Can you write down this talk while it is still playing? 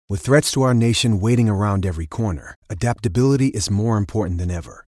With threats to our nation waiting around every corner, adaptability is more important than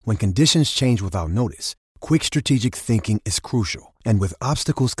ever. When conditions change without notice, quick strategic thinking is crucial. And with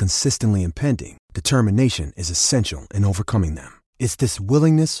obstacles consistently impending, determination is essential in overcoming them. It's this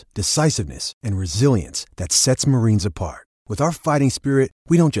willingness, decisiveness, and resilience that sets Marines apart. With our fighting spirit,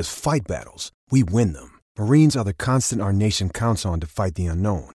 we don't just fight battles, we win them. Marines are the constant our nation counts on to fight the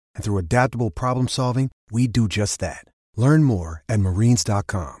unknown. And through adaptable problem solving, we do just that. Learn more at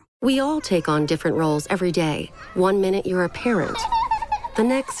marines.com. We all take on different roles every day. 1 minute you're a parent, the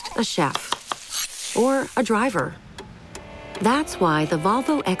next a chef, or a driver. That's why the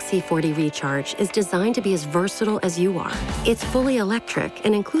Volvo XC40 Recharge is designed to be as versatile as you are. It's fully electric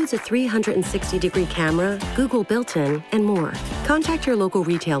and includes a 360-degree camera, Google built-in, and more. Contact your local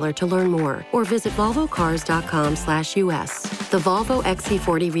retailer to learn more or visit volvocars.com/US. The Volvo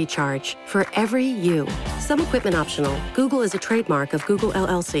XC40 Recharge, for every you. Some equipment optional. Google is a trademark of Google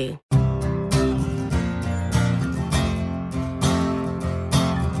LLC.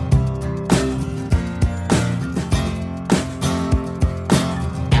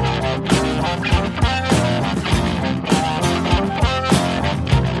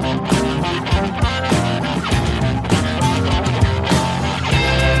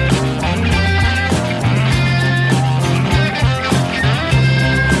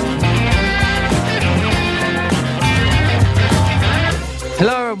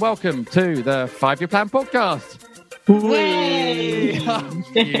 Welcome to the 5-Year Plan podcast.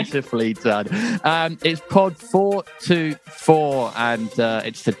 Beautifully done. It's pod 424, and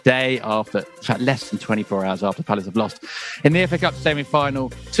it's the day after, in fact, less than 24 hours after Palace have lost in the FA Cup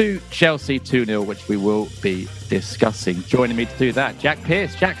semi-final to Chelsea 2-0, which we will be discussing. Joining me to do that, Jack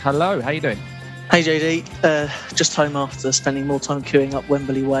Pearce. Jack, hello. How you doing? Hey JD, just home after spending more time queuing up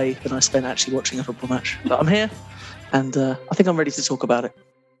Wembley Way than I spent actually watching a football match. But I'm here, and I think I'm ready to talk about it.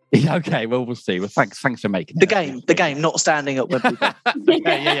 Yeah, okay, well, we'll see. Well, thanks for making it. The game, not standing at Wembley.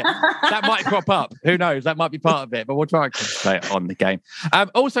 yeah. That might crop up. Who knows? That might be part of it, but we'll try and concentrate on the game.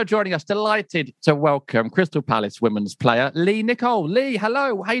 Also joining us, delighted to welcome Crystal Palace women's player, Lee Nicole. Lee,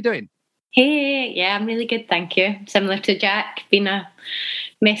 hello. How you doing? Hey, yeah, I'm really good, thank you. Similar to Jack, been a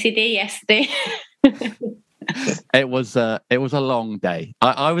messy day yesterday. It was a long day.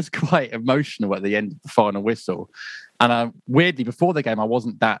 I was quite emotional at the end of the final whistle. And weirdly, before the game, I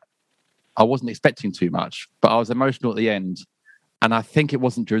wasn't expecting too much, but I was emotional at the end. And I think it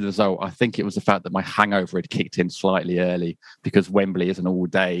wasn't due to the result. I think it was the fact that my hangover had kicked in slightly early because Wembley is an all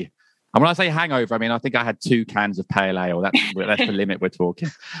day. And when I say hangover, I mean, I think I had 2 cans of pale ale. That's the limit we're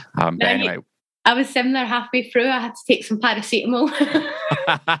talking. But anyway. I was similar halfway through. I had to take some paracetamol.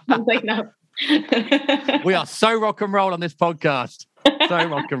 I was like, no. We are so rock and roll on this podcast. So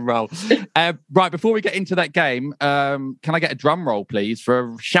rock and roll. Right, before we get into that game, can I get a drum roll, please,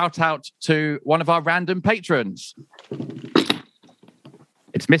 for a shout out to one of our random patrons?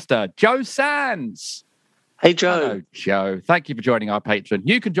 It's Mr. Joe Sands. Hey, Joe. Hello, Joe. Thank you for joining our Patreon.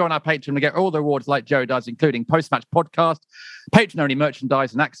 You can join our Patreon and get all the rewards like Joe does, including post-match podcast, Patreon-only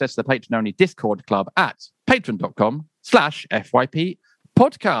merchandise, and access to the Patreon-only Discord club at patreon.com/FYP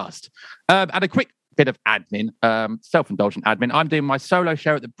podcast. And a quick bit of admin, self-indulgent admin. I'm doing my solo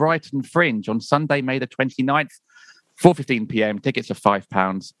show at the Brighton Fringe on Sunday, May the 29th, 4:15 p.m. Tickets are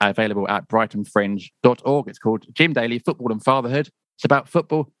 £5, available at brightonfringe.org. It's called Jim Daly, Football and Fatherhood. It's about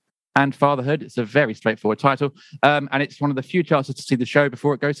football and fatherhood. It's a very straightforward title. And it's one of the few chances to see the show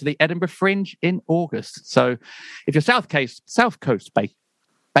before it goes to the Edinburgh Fringe in August. So if you're South Coast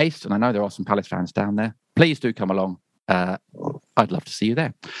based, and I know there are some Palace fans down there, please do come along. I'd love to see you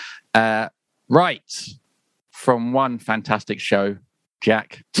there. Right. From one fantastic show,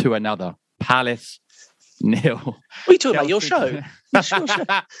 Jack, to another. Palace, nil. What are you talking about? Your show? It's your show.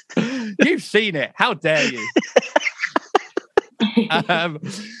 You've seen it. How dare you? Do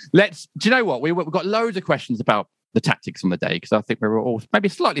you know what? We've got loads of questions about the tactics on the day because I think we were all maybe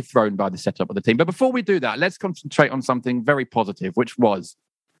slightly thrown by the setup of the team. But before we do that, let's concentrate on something very positive, which was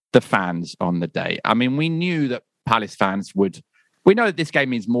the fans on the day. I mean, we knew that Palace fans would... We know that this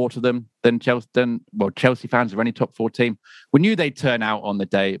game means more to them than Chelsea fans are any top 4 team. We knew they'd turn out on the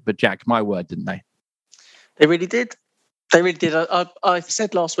day, but Jack, my word, didn't they? They really did. They really did. I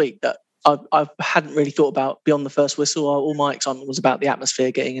said last week that I hadn't really thought about beyond the first whistle. All my excitement was about the atmosphere,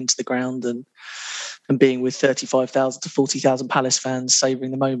 getting into the ground and being with 35,000 to 40,000 Palace fans,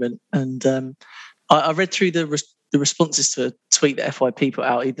 savouring the moment. And I read through the responses to a tweet that FYP put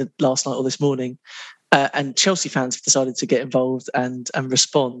out either last night or this morning. And Chelsea fans have decided to get involved and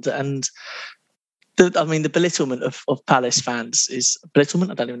respond. And the belittlement of Palace fans is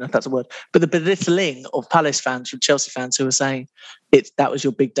belittlement. I don't even know if that's a word, but the belittling of Palace fans from Chelsea fans who are saying that was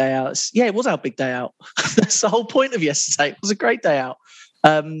your big day out. It was our big day out. That's the whole point of yesterday. It was a great day out.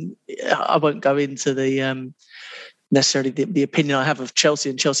 I won't go into the necessarily the opinion I have of Chelsea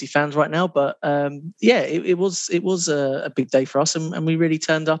and Chelsea fans right now, but it was a big day for us, and we really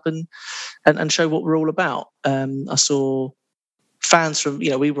turned up and showed what we're all about. I saw fans from,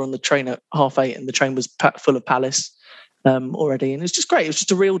 we were on the train at 8:30 and the train was full of Palace already, and it's just great. It was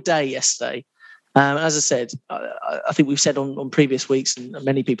just a real day yesterday. As I said, I think we've said on previous weeks, and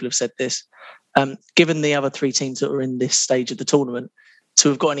many people have said this, given the other three teams that were in this stage of the tournament, to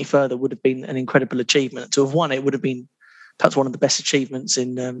have got any further would have been an incredible achievement. To have won it would have been perhaps one of the best achievements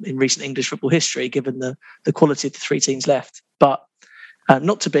in recent English football history, given the quality of the three teams left. But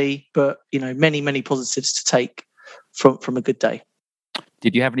not to be, but many, many positives to take from a good day.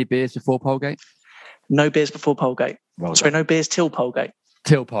 Did you have any beers before Polegate? No beers before Polegate. Well Sorry, done. no beers till Polegate.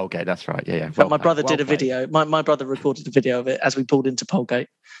 Till Polegate, that's right. Yeah. But my brother did a video. My brother recorded a video of it as we pulled into Polegate.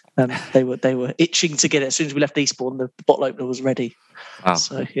 They were itching to get it. As soon as we left Eastbourne, the bottle opener was ready. Oh,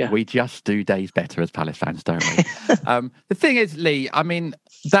 so, yeah. We just do days better as Palace fans, don't we? The thing is, Lee,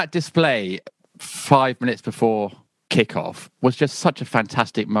 that display 5 minutes before kickoff was just such a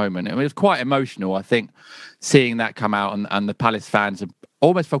fantastic moment. It was quite emotional, I think, seeing that come out, and the Palace fans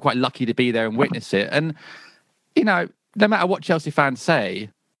almost felt quite lucky to be there and witness it. And, no matter what Chelsea fans say,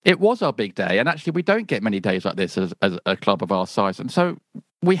 it was our big day. And actually, we don't get many days like this as a club of our size. And so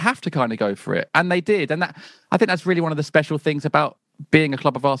we have to kind of go for it. And they did. And I think that's really one of the special things about being a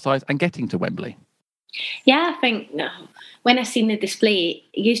club of our size and getting to Wembley. Yeah, I think when I seen the display,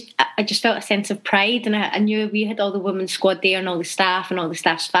 I just felt a sense of pride. And I knew we had all the women's squad there and all the staff and all the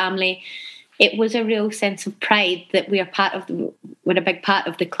staff's family. It was a real sense of pride that we're a big part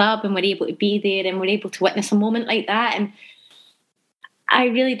of the club, and we're able to be there and we're able to witness a moment like that. And I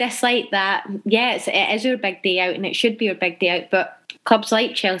really dislike that. Yes, it is our big day out and it should be our big day out, but clubs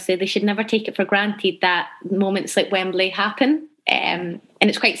like Chelsea, they should never take it for granted that moments like Wembley happen. And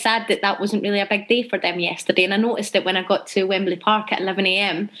it's quite sad that wasn't really a big day for them yesterday. And I noticed that when I got to Wembley Park at 11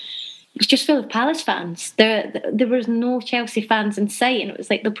 a.m, it was just full of Palace fans. There was no Chelsea fans in sight, and it was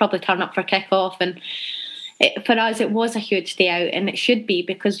like they'll probably turn up for kick-off. And for us, it was a huge day out, and it should be,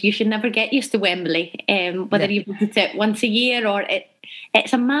 because you should never get used to Wembley, whether you visit it once a year or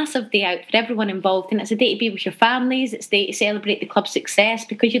it's a massive day out for everyone involved, and it's a day to be with your families. It's a day to celebrate the club's success,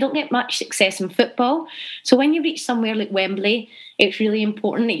 because you don't get much success in football. So when you reach somewhere like Wembley, it's really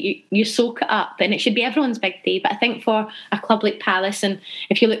important that you soak it up, and it should be everyone's big day. But I think for a club like Palace, and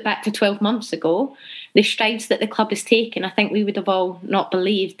if you look back to 12 months ago, the strides that the club has taken, I think we would have all not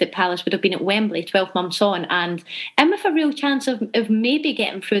believed that Palace would have been at Wembley 12 months on, and with a real chance of maybe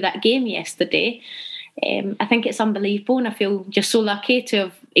getting through that game yesterday. I think it's unbelievable, and I feel just so lucky to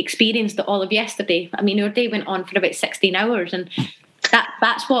have experienced it all of yesterday. Our day went on for about 16 hours, and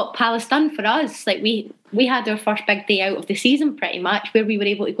that's what Palace done for us. Like we had our first big day out of the season pretty much, where we were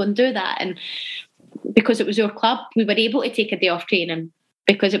able to go and do that, and because it was our club, we were able to take a day off training,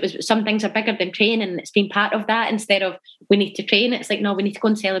 because it was, some things are bigger than training, and it's been part of that. Instead of we need to train, it's like, no, we need to go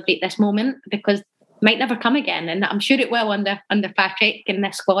and celebrate this moment, because it might never come again. And I'm sure it will under Patrick and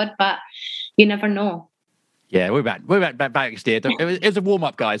this squad, but you never know. Yeah, we're back next year. It was a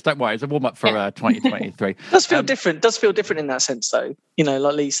warm-up, guys. Don't worry. It's a warm-up for 2023. Does feel different. Does feel different in that sense, though.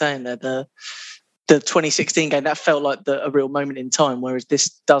 Like Lee's saying there, the 2016 game, that felt like a real moment in time, whereas this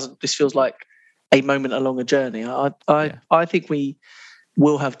doesn't. This feels like a moment along a journey. I think we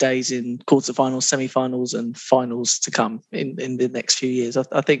will have days in quarterfinals, semi-finals, and finals to come in the next few years.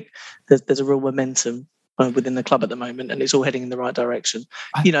 I think there's a real momentum within the club at the moment, and it's all heading in the right direction.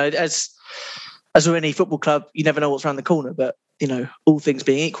 As with any football club, you never know what's around the corner. But, all things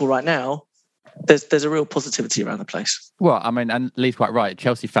being equal right now, there's a real positivity around the place. Well, and Lee's quite right.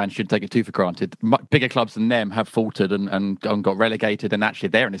 Chelsea fans should take it too for granted. Bigger clubs than them have faltered and got relegated, and actually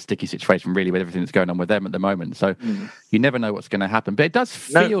they're in a sticky situation really with everything that's going on with them at the moment. So you never know what's going to happen. But it does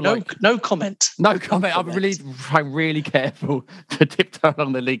feel no comment. No comment. I'm really careful to tiptoe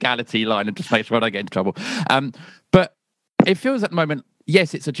along the legality line and just make sure I don't get into trouble. But it feels at the moment,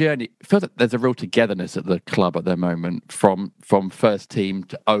 yes, it's a journey. It feels like there's a real togetherness at the club at the moment, from first team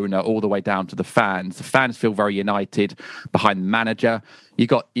to owner all the way down to the fans. The fans feel very united behind the manager. You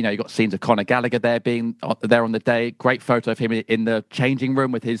got scenes of Conor Gallagher being there on the day. Great photo of him in the changing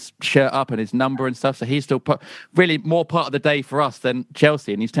room with his shirt up and his number and stuff. So he's still really more part of the day for us than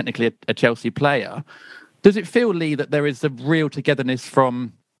Chelsea, and he's technically a Chelsea player. Does it feel, Lee, that there is a real togetherness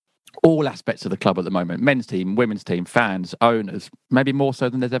from all aspects of the club at the moment? Men's team, women's team, fans, owners, maybe more so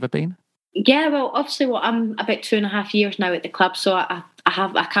than there's ever been? Yeah, well, obviously, I'm about 2.5 years now at the club, so I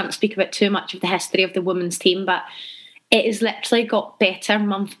can't speak about too much of the history of the women's team, but it has literally got better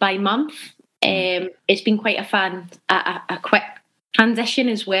month by month. It's been quite a quick transition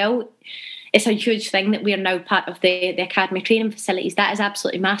as well. It's a huge thing that we are now part of the academy training facilities. That is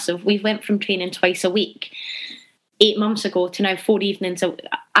absolutely massive. We went from training twice a week 8 months ago to now 4 evenings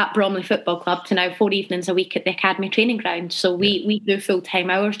at Bromley Football Club to now 4 evenings a week at the academy training ground. So we do full-time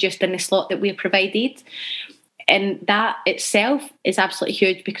hours just in the slot that we're provided. And that itself is absolutely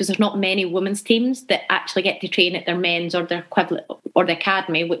huge because there's not many women's teams that actually get to train at their men's or their equivalent or the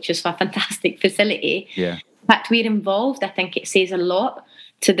academy, which is a fantastic facility. Yeah. In fact, we're involved. I think it says a lot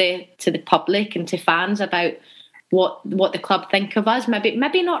to the public and to fans about what the club think of us.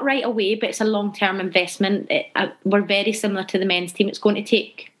 Maybe not right away, but it's a long-term investment. We're very similar to the men's team. It's going to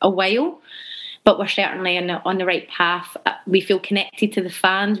take a while, but we're certainly on the right path. We feel connected to the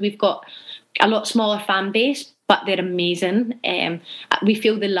fans. We've got a lot smaller fan base, but they're amazing. We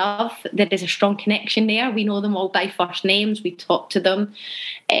feel the love. There is a strong connection there. We know them all by first names. We talk to them.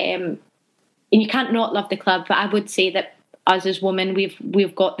 And you can't not love the club, but I would say that us as women,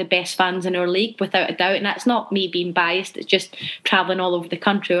 we've got the best fans in our league without a doubt, and that's not me being biased. It's just travelling all over the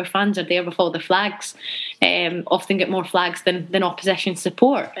country. Our fans are there with all the flags. Often get more flags than opposition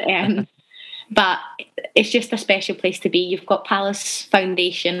support. But it's just a special place to be. You've got Palace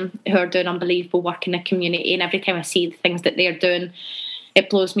Foundation who are doing unbelievable work in the community, and every time I see the things that they're doing, it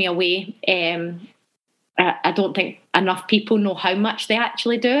blows me away. I don't think enough people know how much they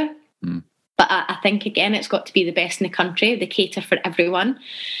actually do. But I think, again, it's got to be the best in the country. They cater for everyone.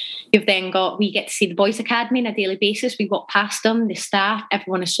 You've then we get to see the Boys Academy on a daily basis. We walk past them, the staff,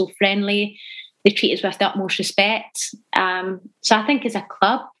 everyone is so friendly. They treat us with the utmost respect. So I think as a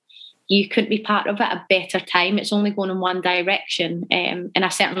club, you couldn't be part of it at a better time. It's only going in one direction. And I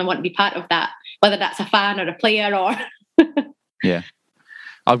certainly want to be part of that, whether that's a fan or a player or... Yeah.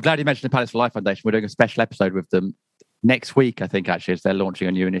 I'm glad you mentioned the Palace for Life Foundation. We're doing a special episode with them next week, I think, actually, as they're launching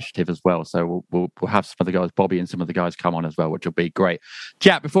a new initiative as well. So we'll have some of the guys, Bobby and some of the guys, come on as well, which will be great.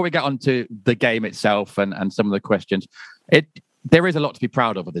 Jack, before we get on to the game itself and some of the questions, there is a lot to be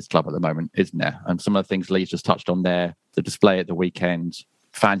proud of at this club at the moment, isn't there? And some of the things Lee's just touched on there, the display at the weekend,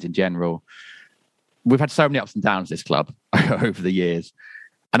 fans in general. We've had so many ups and downs this club over the years.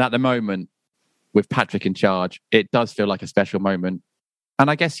 And at the moment, with Patrick in charge, it does feel like a special moment.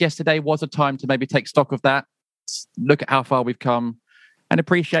 And I guess yesterday was a time to maybe take stock of that, look at how far we've come and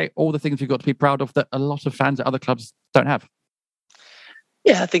appreciate all the things we've got to be proud of that a lot of fans at other clubs don't have.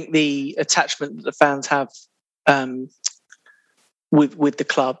 Yeah, I think the attachment that the fans have with the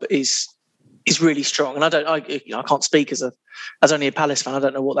club is really strong. And I can't speak as only a Palace fan. I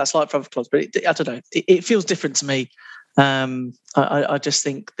don't know what that's like for other clubs, but I don't know. It feels different to me. I just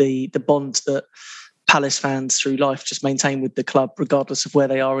think the bond that Palace fans through life just maintain with the club, regardless of where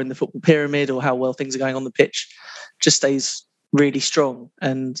they are in the football pyramid or how well things are going on the pitch, just stays really strong.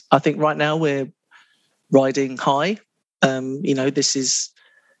 And I think right now we're riding high. This is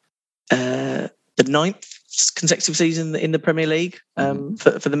the 9th consecutive season in the Premier League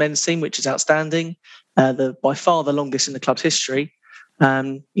for the men's team, which is outstanding. By far the longest in the club's history.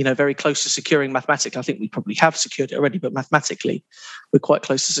 Very close to securing mathematically. I think we probably have secured it already, but mathematically we're quite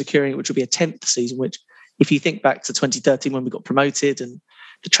close to securing it, which will be a 10th season, which if you think back to 2013 when we got promoted and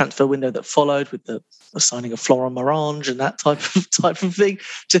the transfer window that followed with the signing of Florent Morange and that type of thing,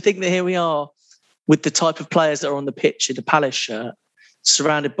 to think that here we are with the type of players that are on the pitch in the Palace shirt,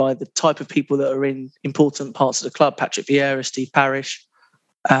 surrounded by the type of people that are in important parts of the club, Patrick Vieira, Steve Parish,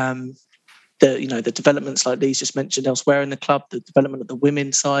 the developments like these just mentioned elsewhere in the club, the development of the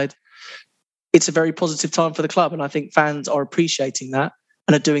women's side. It's a very positive time for the club, and I think fans are appreciating that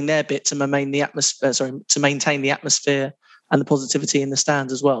and are doing their bit to maintain the atmosphere and the positivity in the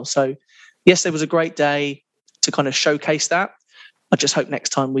stands as well. So, yes, there was a great day to kind of showcase that. I just hope next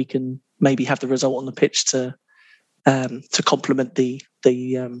time we can maybe have the result on the pitch to complement the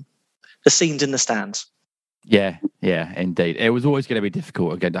scenes in the stands. Yeah, indeed. It was always going to be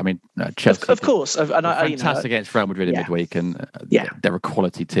difficult again. I mean, Chelsea, of course, and fantastic against Real Madrid in midweek, and they're a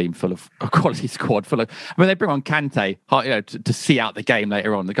quality team, a quality squad full of. I mean, they bring on Kante, to see out the game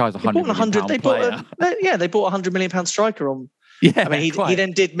later on. The guy's £100 million player. They bought £100 million striker on. Yeah, I mean, he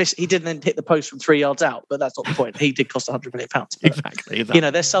then did miss. He didn't then hit the post from 3 yards out, but that's not the point. He did cost £100 million. Exactly.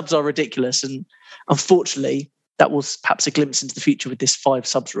 Their subs are ridiculous, and unfortunately, that was perhaps a glimpse into the future with this 5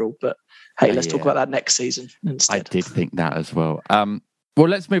 subs rule, but. Hey, let's talk about that next season instead. I did think that as well. Well,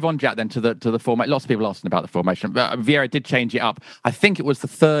 let's move on, Jack, then to the format. Lots of people asking about the formation. But Vieira did change it up. I think it was the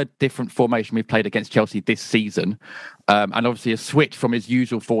third different formation we've played against Chelsea this season, and obviously a switch from his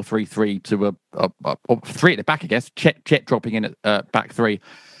usual 4-3-3 to a 3 at the back. I guess Chet dropping in at back 3.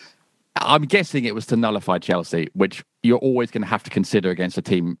 I'm guessing it was to nullify Chelsea, which you're always going to have to consider against a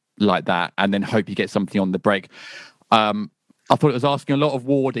team like that, and then hope you get something on the break. I thought it was asking a lot of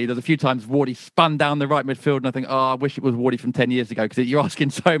Wardy. There's a few times Wardy spun down the right midfield, and I think, I wish it was Wardy from 10 years ago, because you're asking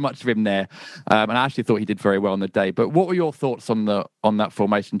so much of him there. And I actually thought he did very well on the day. But what were your thoughts on that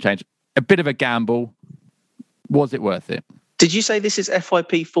formation change? A bit of a gamble. Was it worth it? Did you say this is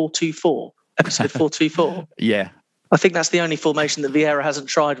FYP 424? Episode 424? Yeah. I think that's the only formation that Vieira hasn't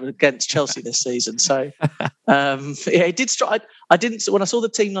tried against Chelsea this season. So, he did try. I didn't. When I saw the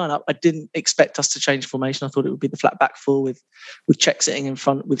team lineup, I didn't expect us to change formation. I thought it would be the flat back four with Czech sitting in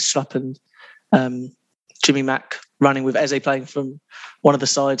front, with Schlupp and Jimmy Mack running, with Eze playing from one of the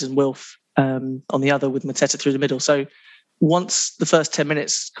sides and Wilf on the other, with Mateta through the middle. So, once the first 10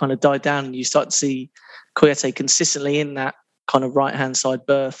 minutes kind of died down, and you start to see Kouyaté consistently in that kind of right hand side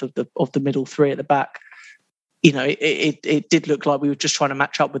berth of the middle three at the back. You know, it did look like we were just trying to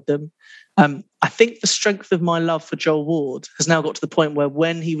match up with them. I think the strength of my love for Joel Ward has now got to the point where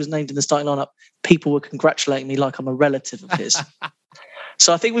when he was named in the starting lineup, people were congratulating me like I'm a relative of his.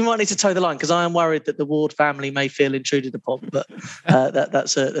 So I think we might need to toe the line, because I am worried that the Ward family may feel intruded upon, but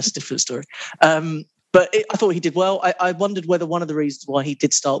that's a different story. But I thought he did well. I wondered whether one of the reasons why he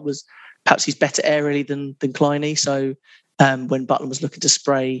did start was perhaps he's better aerially than Kleiny. So when Butland was looking to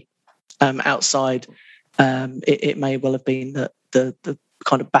spray outside, it may well have been that the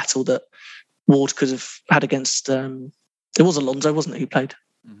kind of battle that Ward could have had against it was Alonso, wasn't it, who played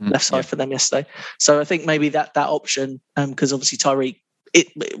left side for them yesterday. So I think maybe that option, because obviously Tyreek it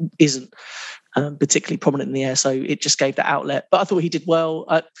isn't particularly prominent in the air, so it just gave that outlet. But I thought he did well.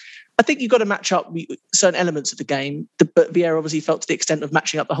 I think you've got to match up certain elements of the game, but Vieira obviously felt to the extent of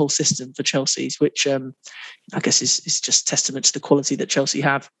matching up the whole system for Chelsea's, which I guess is just testament to the quality that Chelsea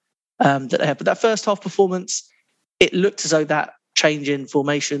have. That they have. But that first half performance, it looked as though that change in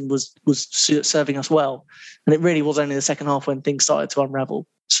formation was serving us well, and it really was only the second half when things started to unravel.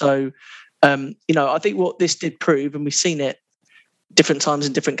 So, I think what this did prove, and we've seen it different times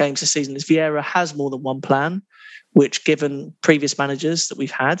in different games this season, is Vieira has more than one plan, which, given previous managers that we've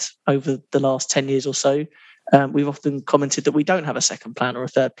had over the last 10 years or so, we've often commented that we don't have a second plan or a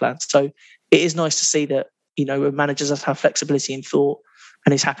third plan. So it is nice to see that, managers have flexibility in thought,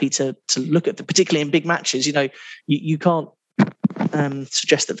 and is happy to look at particularly in big matches. You can't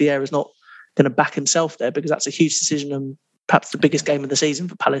suggest that Vieira is not going to back himself there, because that's a huge decision and perhaps the biggest game of the season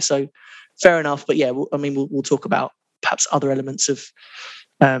for Palace. So fair enough. But yeah, we'll talk about perhaps other elements of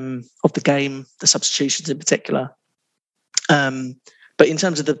the game, the substitutions in particular. But in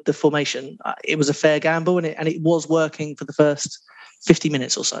terms of the formation, it was a fair gamble, and it was working for the first 50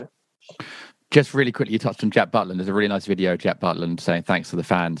 minutes or so. Just really quickly, you touched on Jack Butland. There's a really nice video of Jack Butland saying thanks to the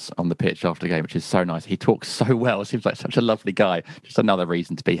fans on the pitch after the game, which is so nice. He talks so well. Seems like such a lovely guy. Just another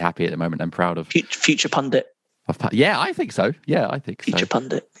reason to be happy at the moment and proud of. Future pundit. Yeah, I think so. Future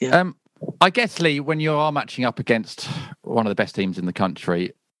pundit, yeah. I guess, Lee, when you are matching up against one of the best teams in the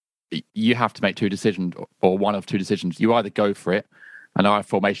country, you have to make two decisions, or one of two decisions. You either go for it, and our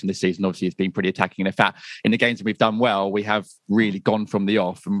formation this season obviously has been pretty attacking. And in fact, in the games that we've done well, we have really gone from the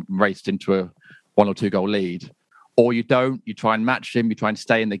off and raced into a 1 or 2 goal lead. Or you don't, you try and match him, you try and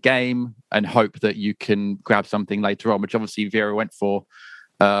stay in the game and hope that you can grab something later on, which obviously Vieira went for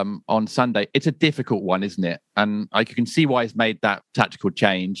on Sunday. It's a difficult one, isn't it? And you can see why he's made that tactical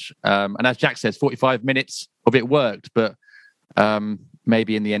change. And as Jack says, 45 minutes of it worked, but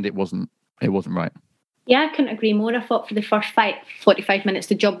maybe in the end it wasn't right. Yeah, I couldn't agree more. I thought for the first 45 minutes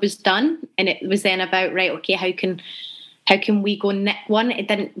the job was done, and it was then about, right, okay, how can we go nick one?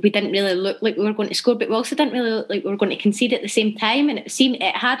 We didn't really look like we were going to score, but we also didn't really look like we were going to concede at the same time. And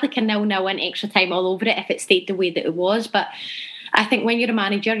it had like a 0-0 and extra time all over it if it stayed the way that it was. But I think when you're a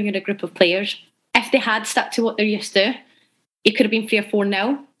manager and you're a group of players, if they had stuck to what they're used to, it could have been 3 or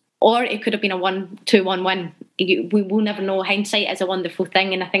 4-0, or it could have been a 1-2-1 win. We will never know. Hindsight is a wonderful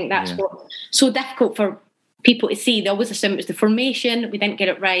thing, and I think that's what's so difficult for people to see. They always assume it's the formation, we didn't get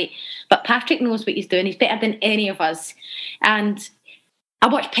it right. But Patrick knows what he's doing. He's better than any of us. And I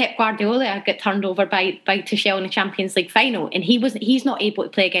watched Pep Guardiola get turned over by Tuchel in the Champions League final, and he's not able to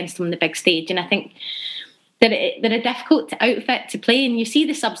play against him on the big stage. And I think they're a difficult outfit to play. And you see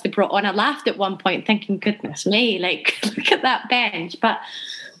the subs they brought on. I laughed at one point thinking, goodness me, like, look at that bench. But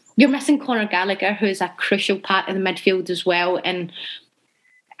you're missing Conor Gallagher, who's a crucial part of the midfield as well. And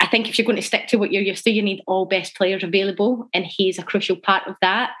I think if you're going to stick to what you're used to, you need all best players available, and he's a crucial part of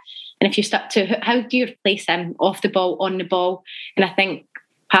that. And if you stuck to how do you replace him off the ball, on the ball, and I think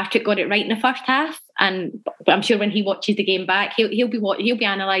Patrick got it right in the first half, and I'm sure when he watches the game back, he'll be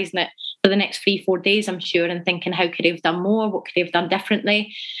analysing it for the next 3-4 days, I'm sure, and thinking how could he have done more, what could he have done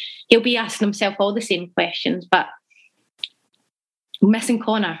differently. He'll be asking himself all the same questions, but missing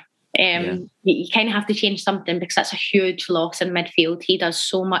Connor. You kind of have to change something, because that's a huge loss in midfield. He does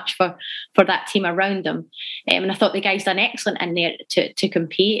so much for that team around him, and I thought the guys done excellent in there to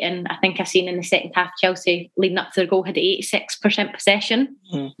compete. And I think I seen in the second half Chelsea leading up to their goal had 86% possession.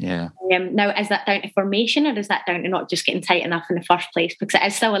 Now, is that down to formation, or is that down to not just getting tight enough in the first place? Because it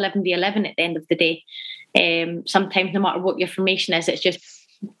is still 11v11 at the end of the day. Sometimes, no matter what your formation is, it's just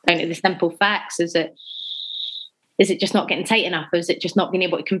down to the simple facts. Is it just not getting tight enough? Or is it just not being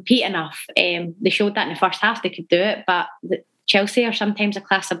able to compete enough? They showed that in the first half they could do it, but Chelsea are sometimes a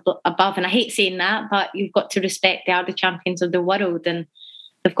class above. And I hate saying that, but you've got to respect they are the champions of the world, and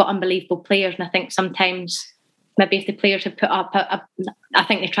they've got unbelievable players. And I think sometimes maybe if the players had put up, I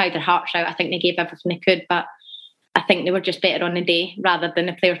think they tried their hearts out. I think they gave everything they could, but I think they were just better on the day rather than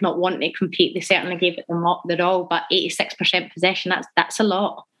the players not wanting to compete. They certainly gave it their all, but 86% possession, that's a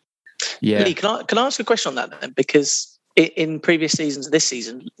lot. Yeah. Lee, can I ask a question on that then? Because in previous seasons, this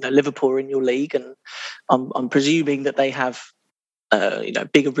season, Liverpool are in your league, and I'm presuming that they have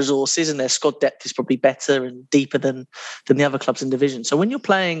bigger resources, and their squad depth is probably better and deeper than the other clubs in division. So when you're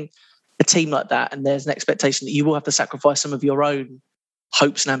playing a team like that, and there's an expectation that you will have to sacrifice some of your own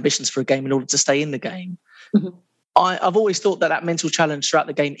hopes and ambitions for a game in order to stay in the game, I've always thought that mental challenge throughout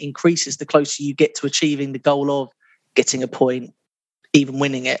the game increases the closer you get to achieving the goal of getting a point, even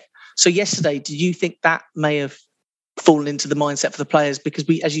winning it. So yesterday, do you think that may have fallen into the mindset for the players? Because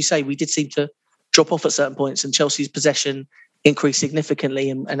we, as you say, we did seem to drop off at certain points, and Chelsea's possession increased significantly,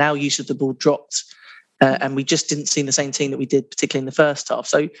 and our use of the ball dropped, and we just didn't see the same team that we did, particularly in the first half.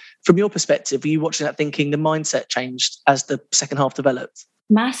 So from your perspective, were you watching that thinking the mindset changed as the second half developed?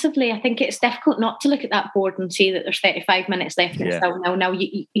 Massively. I think it's difficult not to look at that board and see that there's 35 minutes left and it's still now.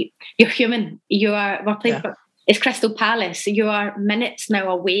 You're human. We're playing for... It's Crystal Palace. You are minutes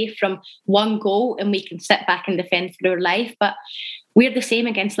now away from one goal, and we can sit back and defend for our life. But we're the same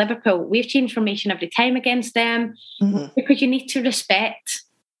against Liverpool. We've changed formation every time against them, because you need to respect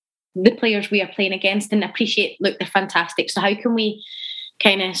the players we are playing against and appreciate, look, they're fantastic. So how can we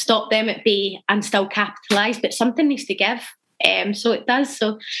kind of stop them at bay and still capitalise? But something needs to give. So it does.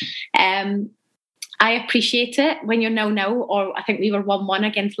 So I appreciate it when you're 0-0, or I think we were 1-1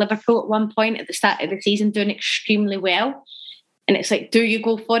 against Liverpool at one point at the start of the season, doing extremely well. And it's like, do you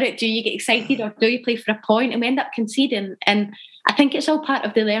go for it? Do you get excited, or do you play for a point? And we end up conceding. And I think it's all part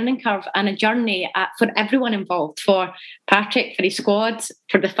of the learning curve and a journey for everyone involved, for Patrick, for his squad,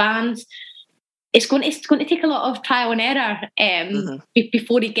 for the fans. It's going to take a lot of trial and error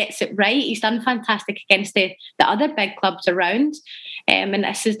before he gets it right. He's done fantastic against the other big clubs around. And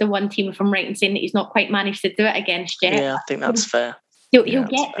this is the one team, if I'm right in saying, that he's not quite managed to do it against yet. Yeah, I think that's fair. He'll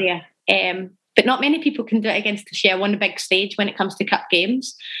get there. But not many people can do it against the share on the big stage when it comes to cup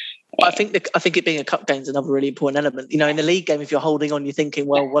games. I think it being a cup game is another really important element. In the league game, if you're holding on, you're thinking,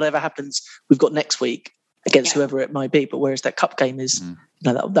 well, whatever happens, we've got next week against whoever it might be. But whereas that cup game is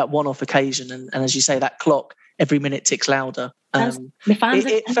that one-off occasion, and as you say, that clock every minute ticks louder. The fans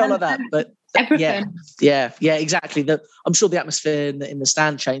it felt like that, but everything. Yeah, exactly. I'm sure the atmosphere in the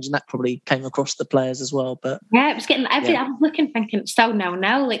stand changed, and that probably came across the players as well. But it was getting I was looking, thinking it's still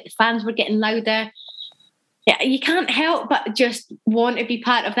now. Like, the fans were getting louder. Yeah, you can't help but just want to be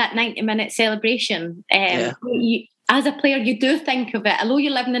part of that 90-minute celebration. As a player, you do think of it. Although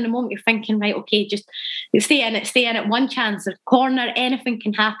you're living in the moment, you're thinking, right, okay, just stay in it. One chance, a corner, anything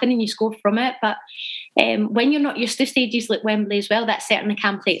can happen, and you score from it. But when you're not used to stages like Wembley as well, that certainly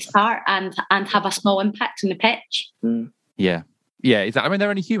can play its part and have a small impact on the pitch. Yeah, exactly. I mean, they're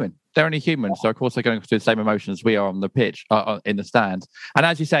only human. So of course they're going through the same emotions we are on the pitch, in the stand. And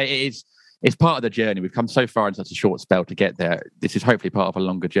as you say, it's part of the journey. We've come so far in such a short spell to get there. This is hopefully part of a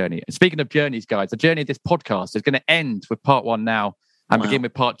longer journey. And speaking of journeys, guys, the journey of this podcast is going to end with part 1 now and begin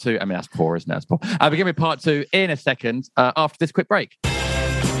with part 2. I mean, that's poor, isn't it? That's poor. I'll begin with part 2 in a second after this quick break.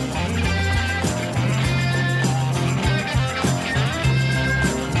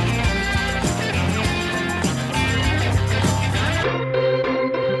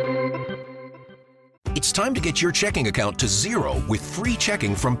 It's time to get your checking account to zero with free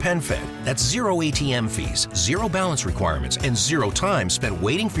checking from PenFed. That's zero ATM fees, zero balance requirements, and zero time spent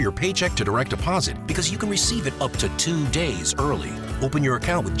waiting for your paycheck to direct deposit, because you can receive it up to 2 days early. Open your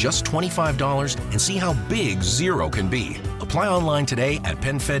account with just $25 and see how big zero can be. Apply online today at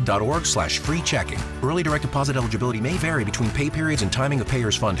penfed.org/free checking. Early direct deposit eligibility may vary between pay periods and timing of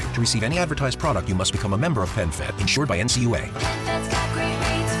payers' funding. To receive any advertised product, you must become a member of PenFed, insured by NCUA.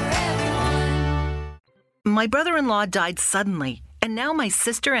 My brother-in-law died suddenly, and now my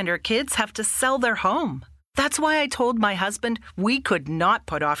sister and her kids have to sell their home. That's why I told my husband we could not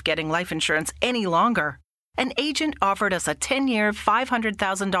put off getting life insurance any longer. An agent offered us a 10-year,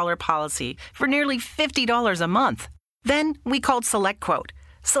 $500,000 policy for nearly $50 a month. Then we called SelectQuote.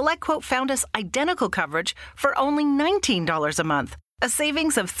 SelectQuote found us identical coverage for only $19 a month, a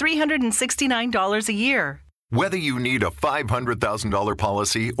savings of $369 a year. Whether you need a $500,000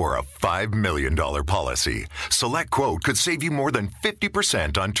 policy or a $5 million policy, SelectQuote could save you more than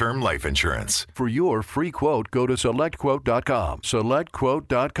 50% on term life insurance. For your free quote, go to SelectQuote.com.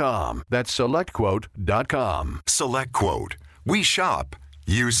 SelectQuote.com. That's SelectQuote.com. SelectQuote. We shop.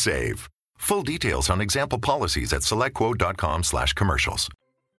 You save. Full details on example policies at SelectQuote.com/commercials.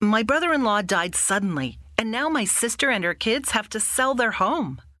 My brother-in-law died suddenly, and now my sister and her kids have to sell their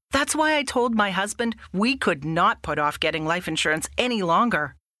home. That's why I told my husband we could not put off getting life insurance any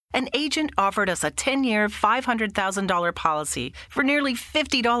longer. An agent offered us a 10-year, $500,000 policy for nearly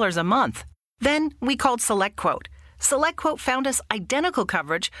 $50 a month. Then we called SelectQuote. SelectQuote found us identical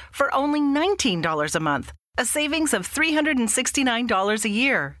coverage for only $19 a month, a savings of $369 a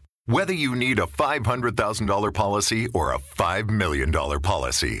year. Whether you need a $500,000 policy or a $5 million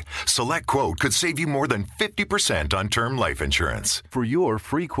policy, SelectQuote could save you more than 50% on term life insurance. For your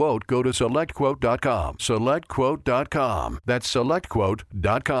free quote, go to SelectQuote.com. SelectQuote.com. That's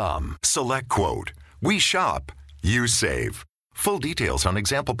SelectQuote.com. SelectQuote. We shop. You save. Full details on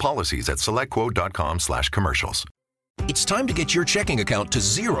example policies at SelectQuote.com/commercials. It's time to get your checking account to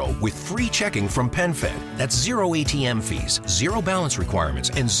zero with free checking from PenFed. That's zero ATM fees, zero balance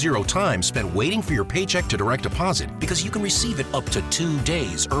requirements, and zero time spent waiting for your paycheck to direct deposit because you can receive it up to 2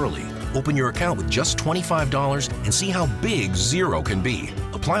 days early. Open your account with just $25 and see how big zero can be.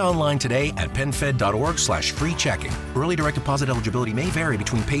 Apply online today at penfed.org/free checking. Early direct deposit eligibility may vary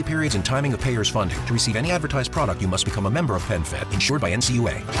between pay periods and timing of payers' funding. To receive any advertised product, you must become a member of PenFed, insured by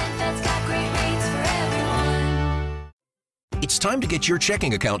NCUA. It's time to get your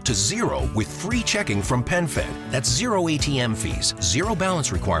checking account to zero with free checking from PenFed. That's zero ATM fees, zero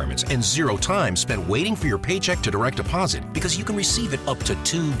balance requirements, and zero time spent waiting for your paycheck to direct deposit because you can receive it up to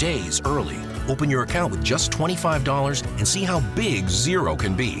 2 days early. Open your account with just $25 and see how big zero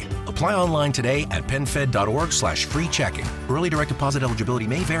can be. Apply online today at penfed.org/free checking. Early direct deposit eligibility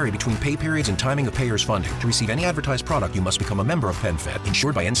may vary between pay periods and timing of payers' funding. To receive any advertised product, you must become a member of PenFed,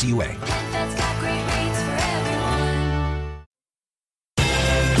 insured by NCUA.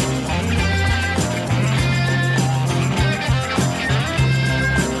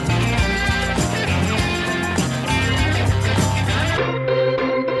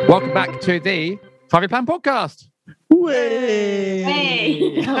 Welcome back to the 5-Year Plan podcast.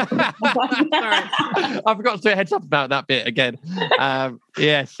 Hey. Sorry, I forgot to do a heads up about that bit again.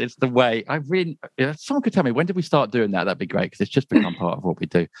 Yes, it's the way. Someone could tell me, when did we start doing that? That'd be great, because it's just become part of what we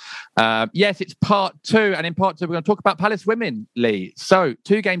do. Yes, it's part 2, and in part 2 we're going to talk about Palace Women, Lee. So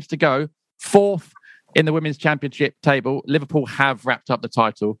 2 games to go, 4th in the Women's Championship table. Liverpool have wrapped up the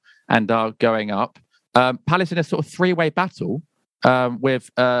title and are going up. Palace in a sort of 3-way battle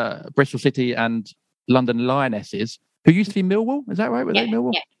with Bristol City and London Lionesses, who used to be Millwall. Is that right? Were they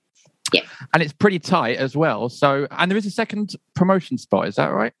Millwall? Yeah. And it's pretty tight as well. So, and there is a second promotion spot. Is that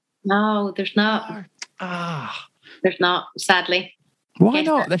right? No, there's not. There's not, sadly. Why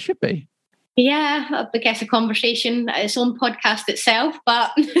not? There should be. Yeah, I guess a conversation, its own podcast itself,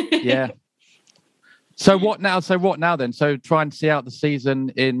 but... Yeah. So what now then? So try and see out the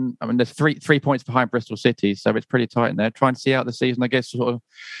season there's three points behind Bristol City, so it's pretty tight in there. Try and see out the season, I guess, sort of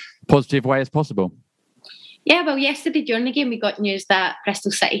positive way as possible. Yeah, well, yesterday during the game, we got news that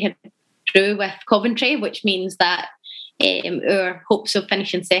Bristol City had drew with Coventry, which means that our hopes of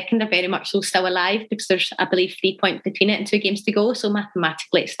finishing second are very much so still alive, because there's, I believe, 3 points between it and 2 games to go. So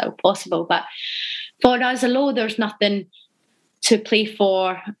mathematically, it's still possible. But for us, although there's nothing to play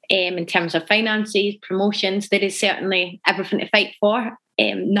for in terms of finances, promotions, there is certainly everything to fight for.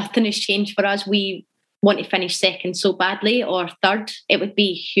 Nothing has changed for us. We want to finish second so badly, or third. It would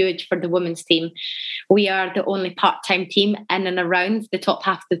be huge for the women's team. We are the only part-time team in and around the top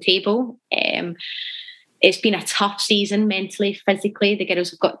half of the table. It's been a tough season mentally, physically. The girls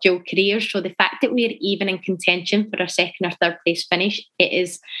have got dual careers, so the fact that we're even in contention for a second or third place finish,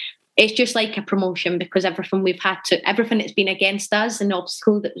 it's just like a promotion, because everything that's been against us and the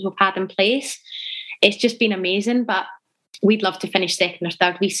obstacle that we've had in place, it's just been amazing. But we'd love to finish second or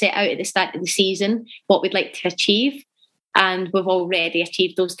third. We set out at the start of the season what we'd like to achieve. and we've already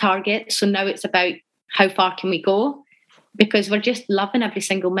achieved those targets. So now it's about how far can we go, because we're just loving every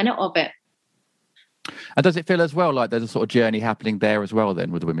single minute of it. And does it feel as well like there's a sort of journey happening there as well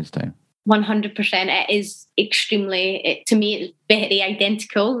then with the women's team? 100%. It is extremely, to me, it's very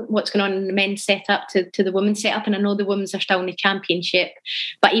identical what's going on in the men's setup to the women's setup. And I know the women's are still in the championship,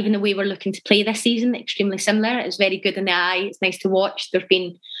 but even the way we're looking to play this season, extremely similar. It's very good in the eye. It's nice to watch. There's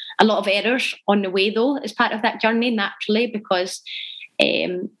been a lot of errors on the way, though, as part of that journey, naturally, because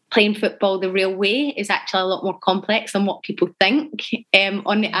playing football the real way is actually a lot more complex than what people think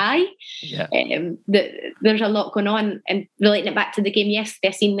on the eye. Yeah. There's a lot going on. And relating it back to the game yesterday,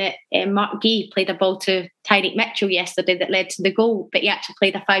 I seen that Mark Gee played a ball to Tyreek Mitchell yesterday that led to the goal, but he actually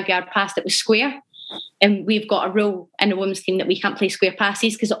played a 5-yard pass that was square. And we've got a rule in the women's team that we can't play square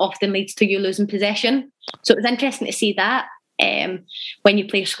passes because it often leads to you losing possession. So it was interesting to see that when you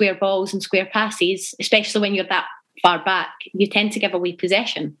play square balls and square passes, especially when you're that far back, you tend to give away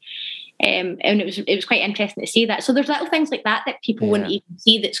possession. And it was quite interesting to see that. So there's little things like that people wouldn't even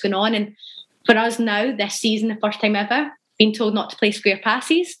see that's going on. And for us now, this season, the first time ever, being told not to play square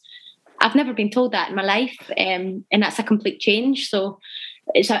passes. I've never been told that in my life, and that's a complete change. So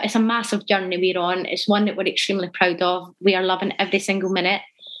it's a massive journey we're on. It's one that we're extremely proud of. We are loving every single minute.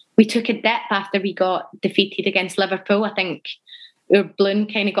 We took a dip after we got defeated against Liverpool. I think our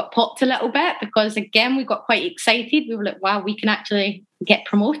balloon kind of got popped a little bit because, again, we got quite excited. We were like, wow, we can actually get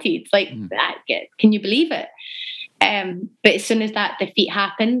promoted. Like, can you believe it? But as soon as that defeat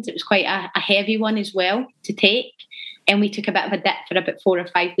happened, it was quite a heavy one as well to take. And we took a bit of a dip for about 4 or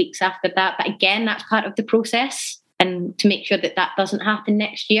 5 weeks after that. But again, that's part of the process, and to make sure that doesn't happen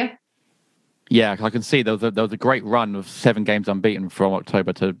next year. Yeah, I can see there was a great run of 7 games unbeaten from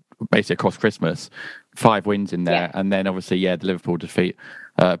October to basically across Christmas. 5 wins in there. Yeah. And then obviously, the Liverpool defeat,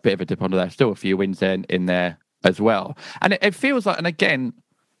 a bit of a dip under there. Still a few wins in there as well. And it feels like, and again,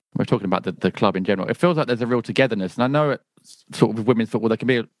 we're talking about the club in general, it feels like there's a real togetherness. And I know it's sort of with women's football, there can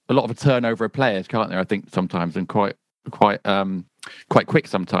be a lot of a turnover of players, can't there, I think, sometimes, and quite quick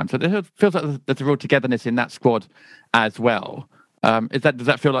sometimes. So it feels like there's a real togetherness in that squad as well. Does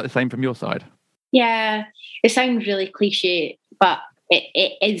that feel like the same from your side? Yeah, it sounds really cliche, but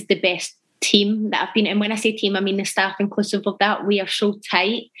it is the best team that I've been. And when I say team, I mean the staff inclusive of that. We are so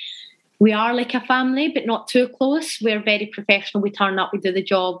tight. We are like a family, but not too close. We're very professional. We turn up, we do the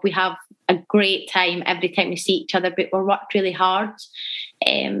job. We have a great time every time we see each other, but we're worked really hard.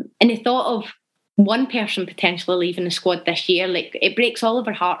 And the thought of one person potentially leaving the squad this year, like, it breaks all of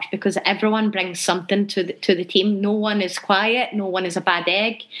our hearts because everyone brings something to the team. No one is quiet. No one is a bad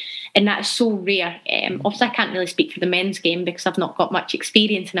egg. And that's so rare. Obviously, I can't really speak for the men's game because I've not got much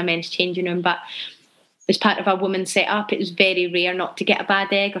experience in a men's changing room, but as part of a women's setup, it's very rare not to get a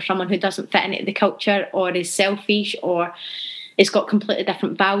bad egg or someone who doesn't fit into the culture or is selfish or has got completely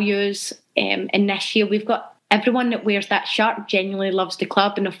different values. And this year, we've got everyone that wears that shirt genuinely loves the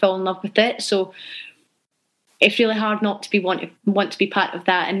club and they fall in love with it. So it's really hard not to want to be part of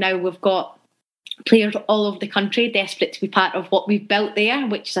that. And now we've got players all over the country desperate to be part of what we've built there,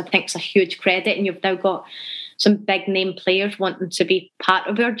 which I think is a huge credit. And you've now got some big name players wanting to be part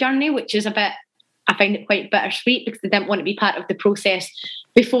of our journey, which is I find it quite bittersweet because they didn't want to be part of the process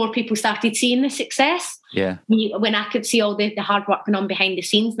before people started seeing the success. Yeah. When I could see all the hard work going on behind the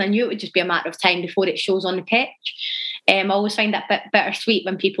scenes, and I knew it would just be a matter of time before it shows on the pitch. I always find that bit bittersweet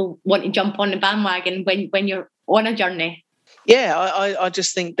when people want to jump on the bandwagon when you're on a journey. Yeah, I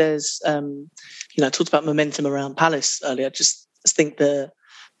just think there's, I talked about momentum around Palace earlier. I just think the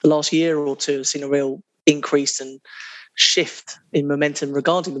last year or two has seen a real increase and shift in momentum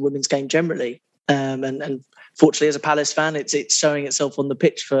regarding the women's game generally. And fortunately, as a Palace fan, it's showing itself on the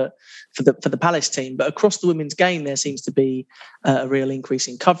pitch for the Palace team. But across the women's game, there seems to be a real increase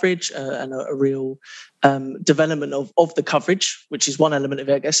in coverage and a real development of the coverage, which is one element of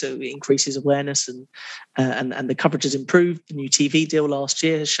it, I guess. So it increases awareness and the coverage has improved. The new TV deal last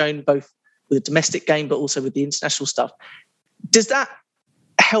year has shown both with the domestic game, but also with the international stuff. Does that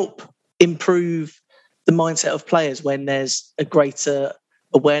help improve the mindset of players when there's a greater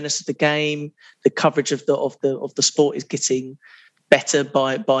awareness of the game, the coverage of the sport is getting better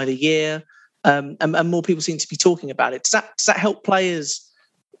by the year, and more people seem to be talking about it? Does that help players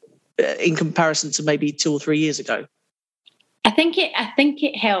in comparison to maybe 2 or 3 years ago? I think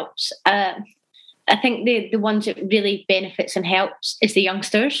it helps. I think the ones that really benefits and helps is the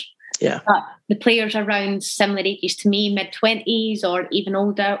youngsters. Yeah. But the players around similar ages to me, mid-20s or even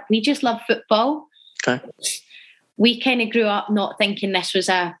older, we just love football. Okay. We kind of grew up not thinking this was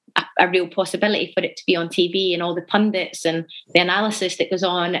a a real possibility for it to be on TV and all the pundits and the analysis that goes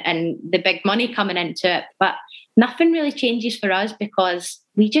on and the big money coming into it. But nothing really changes for us because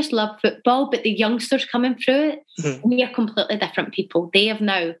we just love football. But the youngsters coming through it, we are completely different people.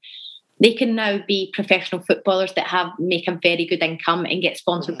 They can now be professional footballers that make a very good income and get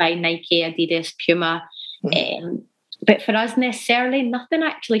sponsored by Nike, Adidas, Puma. But for us, necessarily, nothing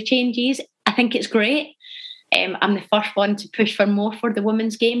actually changes. I think it's great. I'm the first one to push for more for the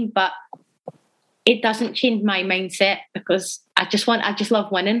women's game, but it doesn't change my mindset because I just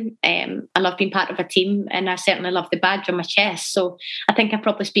love winning. I love being part of a team, and I certainly love the badge on my chest. So I think I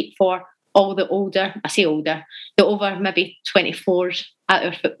probably speak for all the over maybe 24s at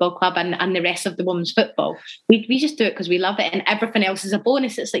our football club and the rest of the women's football. We just do it because we love it, and everything else is a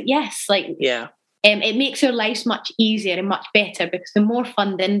bonus. It's like, yes, like, yeah. It makes our lives much easier and much better because the more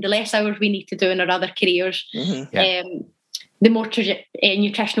funding, the less hours we need to do in our other careers, the more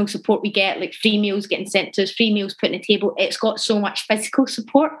nutritional support we get, like free meals getting sent to us, free meals put on the table. It's got so much physical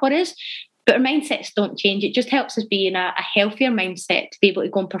support for us, but our mindsets don't change. It just helps us be in a healthier mindset to be able to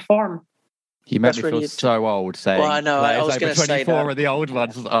go and perform. You made me feel so old saying, well, I know, I was going to say 24 are the old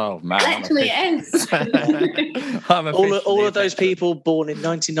ones. Oh, man. Actually, it is. all of those people born in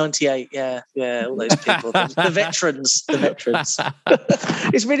 1998. Yeah, all those people. the veterans.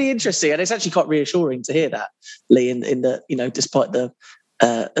 It's really interesting, and it's actually quite reassuring to hear that, Lee, in that, despite the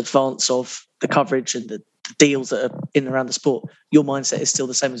advance of the coverage and the deals that are in and around the sport, your mindset is still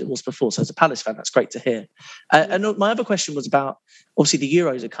the same as it was before. So as a Palace fan, that's great to hear. And my other question was about, obviously the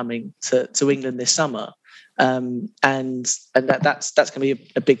Euros are coming to England this summer, and that's going to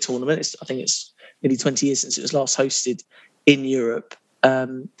be a big tournament. I think it's nearly 20 years since it was last hosted in Europe.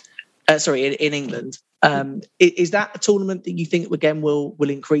 In England. Is that a tournament that you think again will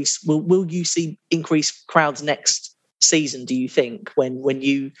increase? Will you see increased crowds next season, do you think, when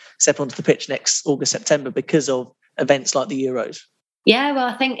you step onto the pitch next August, September, because of events like the Euros? Yeah, well,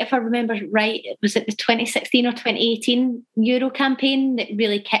 I think if I remember right, was it the 2016 or 2018 Euro campaign that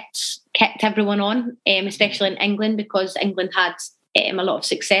really kept everyone on, especially in England, because England had a lot of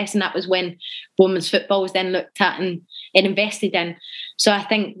success, and that was when women's football was then looked at and invested in. So I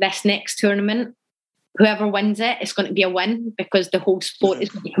think this next tournament, whoever wins it, it's going to be a win because the whole sport is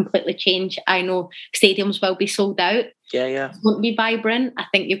going to completely change. I know stadiums will be sold out. Yeah. It's going to be vibrant. I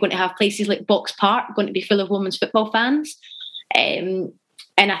think you're going to have places like Box Park going to be full of women's football fans. And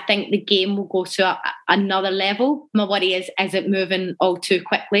I think the game will go to another level. My worry is it moving all too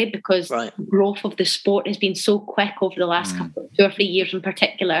quickly because the growth of the sport has been so quick over the last 2 or 3 years in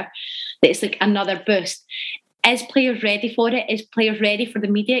particular that it's like another boost. Is players ready for it? Is players ready for the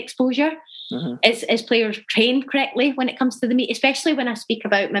media exposure? Is players trained correctly when it comes to the media? Especially when I speak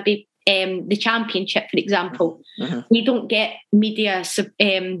about maybe the championship, for example, we don't get media.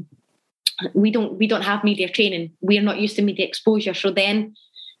 We don't have media training. We are not used to media exposure. So then,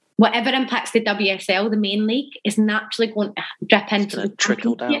 whatever impacts the WSL, the main league, is naturally going to drip into the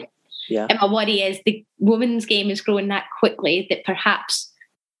trickle down. Yeah. And my worry is the women's game is growing that quickly that perhaps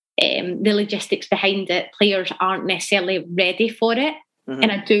the logistics behind it, players aren't necessarily ready for it. And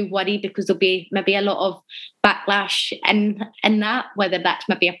I do worry because there'll be maybe a lot of backlash in that, whether that's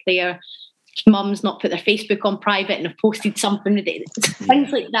maybe a player mum's not put their Facebook on private and have posted something,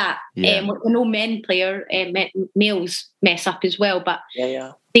 things like that. I know males mess up as well, but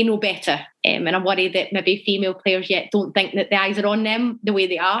they know better. And I worry that maybe female players yet don't think that the eyes are on them the way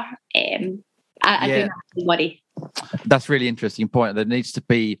they are. I do worry. That's a really interesting point. There needs to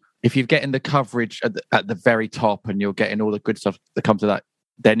be, if you're getting the coverage at the very top and you're getting all the good stuff that comes to that,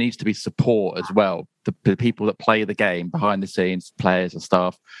 there needs to be support as well. The people that play the game behind the scenes, players and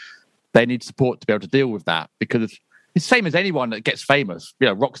staff, they need support to be able to deal with that, because it's the same as anyone that gets famous,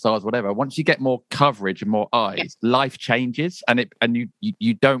 rock stars, whatever. Once you get more coverage and more eyes, life changes, and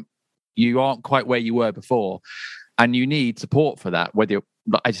you aren't quite where you were before, and you need support for that. Whether you're,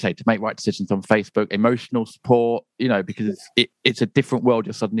 as you say, to make right decisions on Facebook, emotional support, because it's a different world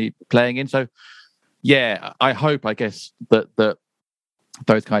you're suddenly playing in. So, I hope, I guess, that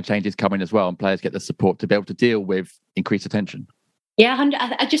those kind of changes come in as well, and players get the support to be able to deal with increased attention. Yeah,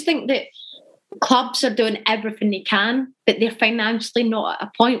 I just think that clubs are doing everything they can, but they're financially not at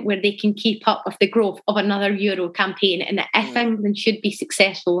a point where they can keep up with the growth of another Euro campaign. And if England should be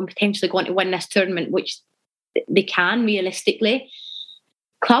successful and potentially going to win this tournament, which they can realistically,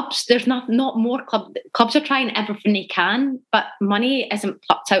 clubs, there's not more clubs are trying everything they can, but money isn't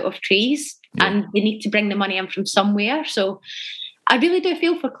plucked out of trees, and they need to bring the money in from somewhere. So I really do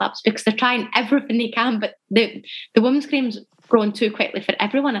feel for clubs because they're trying everything they can, but the women's game's growing too quickly for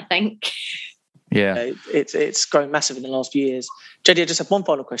everyone, I think. Yeah. It's grown massive in the last few years. JD, I just have one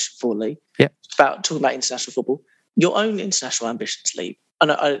final question for Lee. Yeah. Talking about international football. Your own international ambitions, Lee.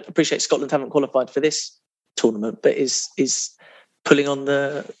 And I appreciate Scotland haven't qualified for this tournament, but is pulling on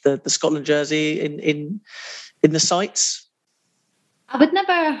the Scotland jersey in the sights? I would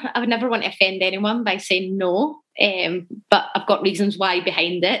never want to offend anyone by saying no, but I've got reasons why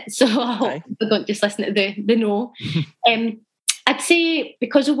behind it. So I hope people don't just listen to the no. I'd say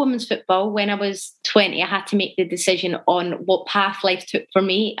because of women's football, when I was 20, I had to make the decision on what path life took for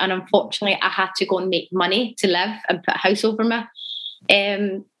me. And unfortunately, I had to go and make money to live and put a house over my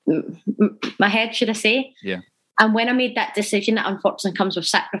head, should I say. Yeah. And when I made that decision, it unfortunately comes with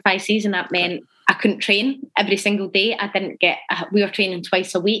sacrifices. And that meant I couldn't train every single day. We were training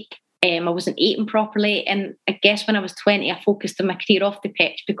twice a week. I wasn't eating properly. And I guess when I was 20, I focused on my career off the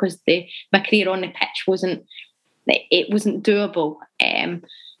pitch because my career on the pitch wasn't doable. I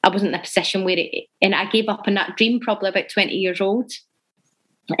wasn't in a position where and I gave up on that dream probably about 20 years old.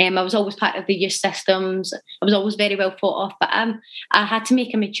 I was always part of the youth systems. I was always very well thought of, but I had to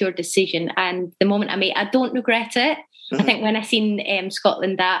make a mature decision. And the moment I don't regret it. Mm-hmm. I think when I seen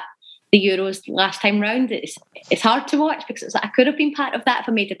Scotland at the Euros last time round, it's hard to watch because I could have been part of that if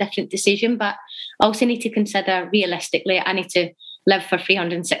I made a different decision. But I also need to consider realistically, I need to live for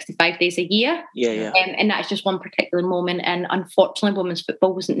 365 days a year. Yeah. And that's just one particular moment. And unfortunately, women's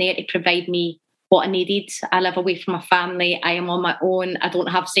football wasn't there to provide me what I needed. I live away from my family. I am on my own. I don't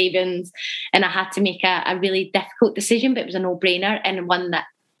have savings. And I had to make a really difficult decision, but it was a no-brainer and one that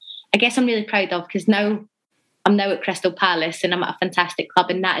I guess I'm really proud of because now I'm at Crystal Palace and I'm at a fantastic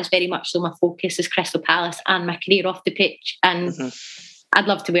club, and that is very much so my focus is Crystal Palace and my career off the pitch. And I'd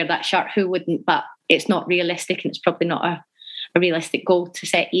love to wear that shirt. Who wouldn't? But it's not realistic, and it's probably not a realistic goal to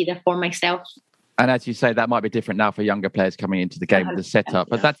set either for myself. And as you say, that might be different now for younger players coming into the game with the setup.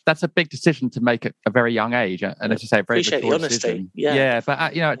 But that's a big decision to make at a very young age. And as you say, a very mature decision. Yeah, but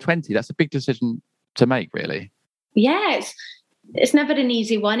at 20, that's a big decision to make, really. Yeah, it's never an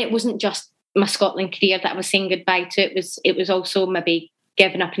easy one. It wasn't just my Scotland career that I was saying goodbye to. It was also maybe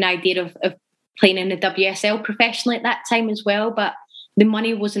giving up an idea of playing in the WSL professionally at that time as well. But the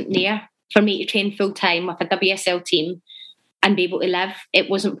money wasn't there for me to train full time with a WSL team and be able to live.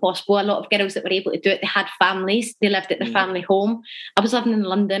 It wasn't possible. A lot of girls that were able to do it, they had families. They lived at their family home. I was living in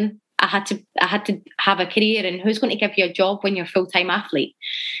London. I had to have a career, and who's going to give you a job when you're a full-time athlete?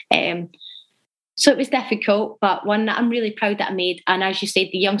 So it was difficult, but one that I'm really proud that I made. And as you said,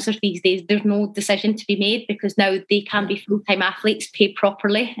 the youngsters these days, there's no decision to be made because now they can be full-time athletes, paid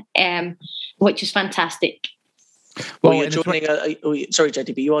properly, which is fantastic. Well, you're joining sorry, JD,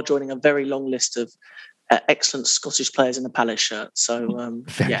 but you are joining a very long list of excellent Scottish players in the Palace shirt. So,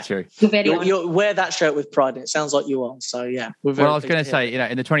 very true. You'll wear that shirt with pride, and it sounds like you are. So, yeah. Well, I was going to say,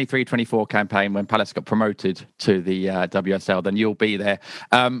 in the 23-24 campaign, when Palace got promoted to the WSL, then you'll be there.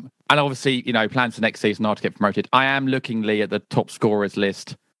 And obviously, plans for next season are to get promoted. I am looking, Lee, at the top scorers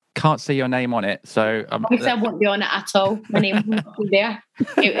list. Can't see your name on it. So I won't be on it at all. My name won't be there.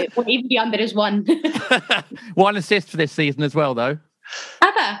 It won't even be under as one. One assist for this season as well, though.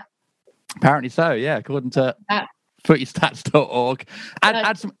 Ever? Apparently so, yeah, according to footystats.org.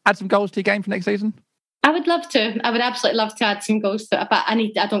 Add some goals to your game for next season? I would love to. I would absolutely love to add some goals to it, but I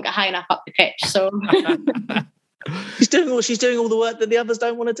don't get high enough up the pitch, so... She's doing all the work that the others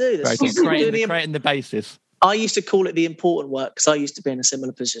don't want to do. Right, creating the basis. I used to call it the important work because I used to be in a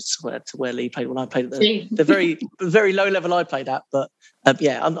similar position to where Lee played when I played at the very, very low level I played at. But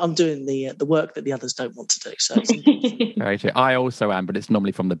I'm doing the work that the others don't want to do. So very true. I also am, but it's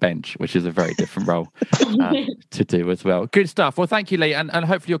normally from the bench, which is a very different role to do as well. Good stuff. Well, thank you, Lee, and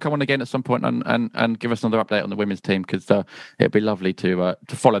hopefully you'll come on again at some point and give us another update on the women's team because it'd be lovely to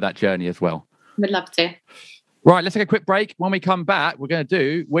follow that journey as well. Would love to. Right, let's take a quick break. When we come back, we're going to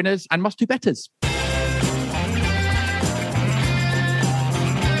do winners and must-do bettors.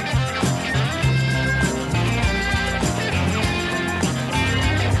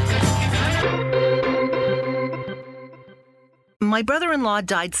 My brother-in-law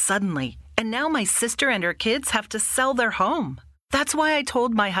died suddenly, and now my sister and her kids have to sell their home. That's why I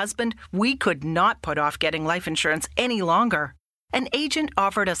told my husband we could not put off getting life insurance any longer. An agent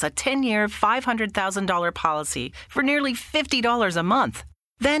offered us a 10-year, $500,000 policy for nearly $50 a month.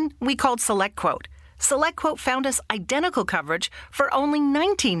 Then we called SelectQuote. SelectQuote found us identical coverage for only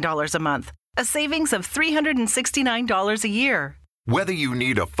 $19 a month, a savings of $369 a year. Whether you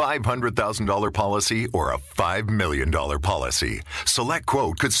need a $500,000 policy or a $5 million policy,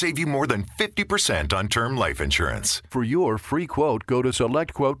 SelectQuote could save you more than 50% on term life insurance. For your free quote, go to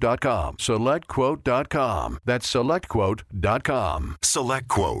SelectQuote.com. SelectQuote.com. That's SelectQuote.com.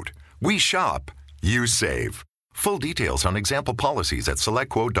 SelectQuote. We shop, you save. Full details on example policies at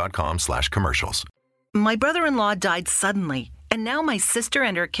selectquote.com/commercials. My brother-in-law died suddenly, and now my sister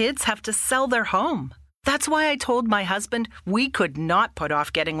and her kids have to sell their home. That's why I told my husband we could not put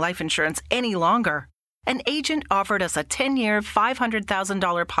off getting life insurance any longer. An agent offered us a 10-year,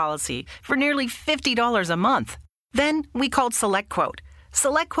 $500,000 policy for nearly $50 a month. Then we called SelectQuote.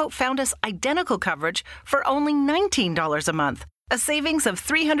 SelectQuote found us identical coverage for only $19 a month, a savings of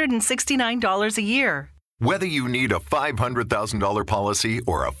 $369 a year. Whether you need a $500,000 policy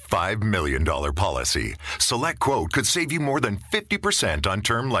or a $5 million policy, SelectQuote could save you more than 50% on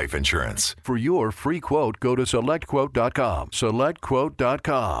term life insurance. For your free quote, go to SelectQuote.com.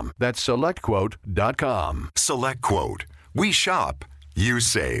 SelectQuote.com. That's SelectQuote.com. SelectQuote. We shop, you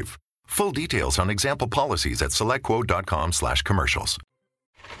save. Full details on example policies at selectquote.com/commercials.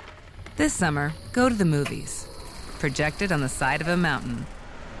 This summer, go to the movies. Projected on the side of a mountain.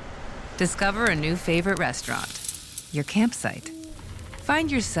 Discover a new favorite restaurant. Your campsite. Find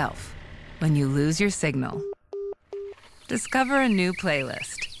yourself when you lose your signal. Discover a new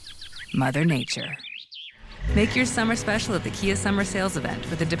playlist. Mother Nature. Make your summer special at the Kia Summer Sales Event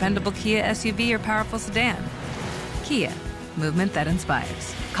with a dependable Kia SUV or powerful sedan. Kia, movement that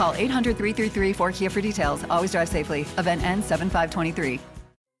inspires. Call 800-333-4KIA for details. Always drive safely. Event ends 7/5/23.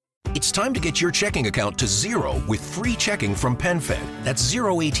 It's time to get your checking account to zero with free checking from PenFed. That's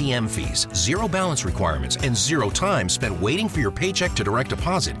zero ATM fees, zero balance requirements, and zero time spent waiting for your paycheck to direct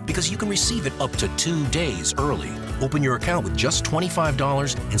deposit because you can receive it up to 2 days early. Open your account with just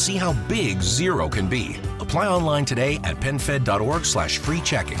 $25 and see how big zero can be. Apply online today at PenFed.org/free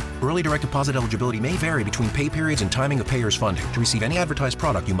checking. Early direct deposit eligibility may vary between pay periods and timing of payers' funding. To receive any advertised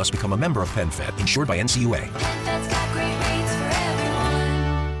product, you must become a member of PenFed, insured by NCUA.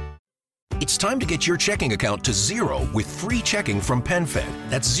 It's time to get your checking account to zero with free checking from PenFed.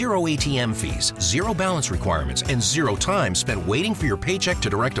 That's zero ATM fees, zero balance requirements, and zero time spent waiting for your paycheck to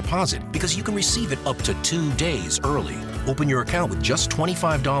direct deposit because you can receive it up to 2 days early. Open your account with just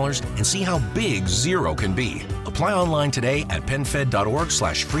 $25 and see how big zero can be. Apply online today at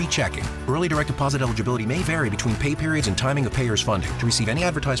PenFed.org/free checking. Early direct deposit eligibility may vary between pay periods and timing of payers' funding. To receive any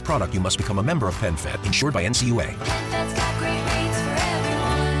advertised product, you must become a member of PenFed, insured by NCUA. PenFed's got great rates for everyone.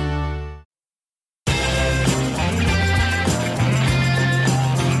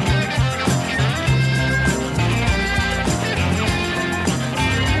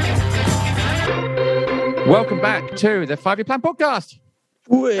 Welcome back to the 5-Year Plan podcast.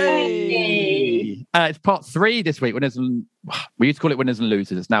 It's part 3 this week. We used to call it winners and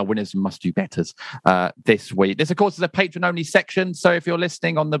losers. It's now winners and must do betters this week. This, of course, is a patron-only section. So if you're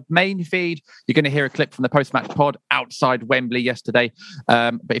listening on the main feed, you're going to hear a clip from the post-match pod outside Wembley yesterday.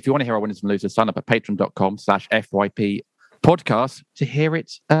 But if you want to hear our winners and losers, sign up at patreon.com/FYP podcast to hear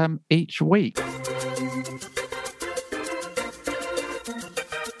it each week.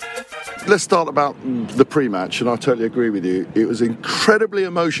 Let's start about the pre-match, and I totally agree with you. It was incredibly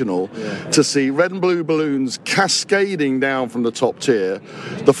emotional to see red and blue balloons cascading down from the top tier,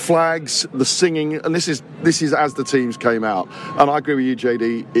 the flags, the singing, and this is as the teams came out. And I agree with you,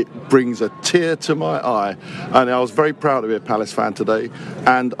 JD. It brings a tear to my eye, and I was very proud to be a Palace fan today.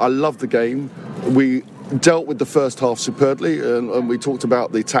 And I loved the game. We dealt with the first half superbly, and we talked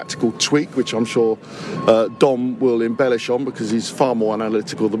about the tactical tweak, which I'm sure Dom will embellish on because he's far more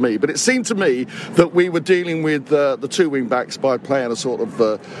analytical than me. But it seemed to me that we were dealing with the two wing backs by playing a sort of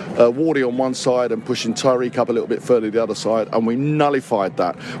Wardy on one side and pushing Tyreek up a little bit further to the other side, and we nullified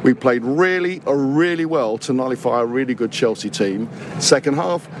that. We played really well to nullify a really good Chelsea team. Second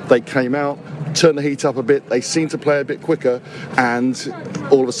half, they came out, turned the heat up a bit, they seemed to play a bit quicker, and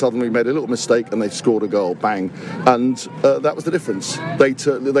all of a sudden we made a little mistake and they scored a goal. Bang. And that was the difference.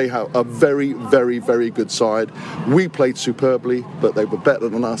 They have a very, very, very good side. We played superbly, but they were better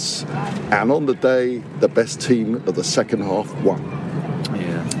than us. And on the day, the best team of the second half won.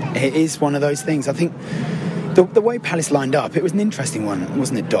 Yeah. It is one of those things. I think the way Palace lined up, it was an interesting one,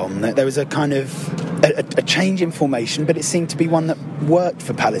 wasn't it, Dom? There was a kind of a change in formation, but it seemed to be one that worked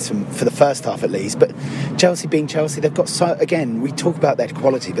for Palace for the first half at least. But Chelsea being Chelsea, they've got again, we talk about their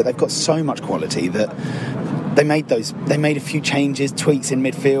quality, but they've got so much quality that they made a few changes, tweaks in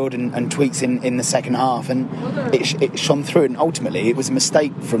midfield and tweaks in the second half, and it shone through. And ultimately, it was a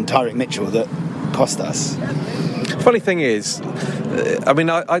mistake from Tyreek Mitchell that cost us. Funny thing is, I mean,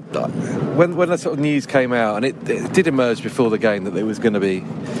 when the sort of news came out, and it did emerge before the game that there was going to be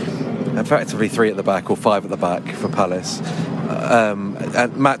effectively 3 at the back or 5 at the back for Palace,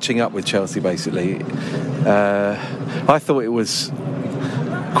 and matching up with Chelsea basically, I thought it was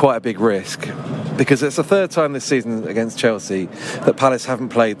quite a big risk, because it's the third time this season against Chelsea that Palace haven't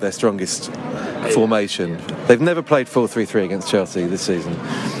played their strongest formation. They've never played 4-3-3 against Chelsea this season.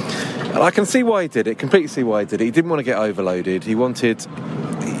 And I can see why he did it, completely see why he did it. He didn't want to get overloaded. He wanted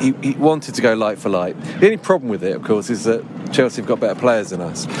to go light for light. The only problem with it, of course, is that Chelsea have got better players than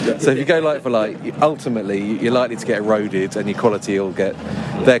us. So if you go light for light, ultimately you're likely to get eroded, and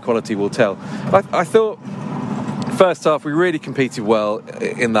their quality will tell. I thought first half we really competed well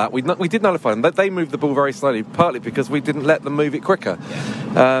in that. We did nullify them. They moved the ball very slowly, partly because we didn't let them move it quicker.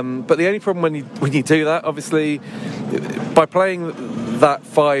 But the only problem when you do that, obviously, by playing that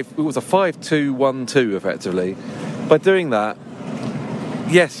it was a 5-2-1-2 effectively. By doing that,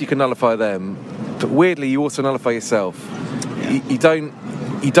 yes, you can nullify them, but weirdly you also nullify yourself. You can't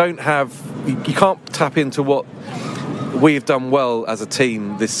tap into what we've done well as a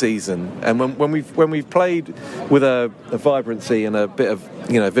team this season, and when we've played with a vibrancy and a bit of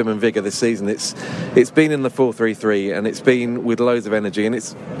vim and vigour this season, it's been in the 4-3-3, and it's been with loads of energy, and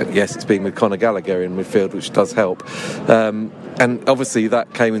it's been with Conor Gallagher in midfield, which does help, and obviously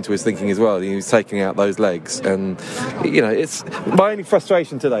that came into his thinking as well. He was taking out those legs, and it's my only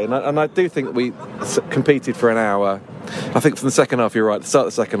frustration today, and I do think that we competed for an hour. I think from the second half, you're right. The start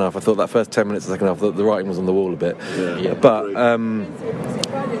of the second half, I thought that first 10 minutes of the second half, the writing was on the wall a bit. But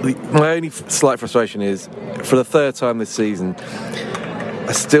my only slight frustration is, for the third time this season,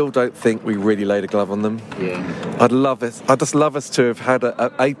 I still don't think we really laid a glove on them. I'd just love us to have had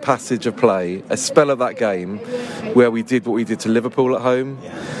a passage of play, a spell of that game, where we did what we did to Liverpool at home,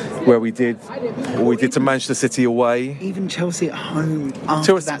 where we did what we did to Manchester City away. Even Chelsea at home,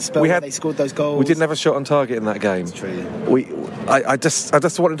 after that spell where they scored those goals. We didn't have a shot on target in that game. That's true. I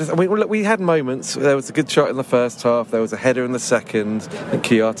just wanted to... look, we had moments. There was a good shot in the first half. There was a header in the second, and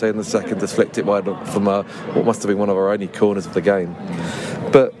Chiarte in the second just flicked it wide from what must have been one of our only corners of the game.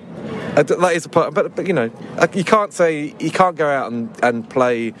 But that is a part. But you can't go out and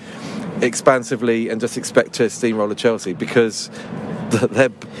play expansively and just expect to steamroller Chelsea, because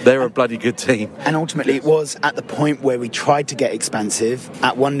they're a bloody good team. And ultimately it was at the point where we tried to get expansive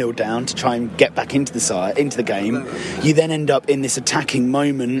at 1-0 down to try and get back into the game. You then end up in this attacking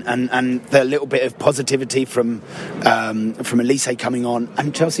moment, and the little bit of positivity from Elise coming on,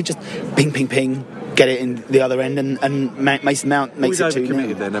 and Chelsea just ping, get it in the other end, and Mason Mount makes it 2-0. We've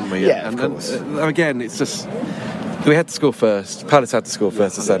overcommitted then, haven't we? Yeah, of course. Again, it's just... We had to score first. Palace had to score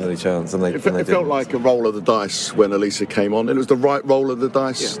first to stand any chance, and it felt like a roll of the dice when Elisa came on, and it was the right roll of the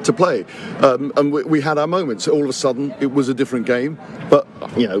dice to play. And we had our moments. All of a sudden, it was a different game. But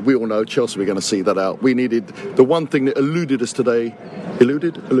we all know Chelsea were going to see that out. We needed the one thing that eluded us today.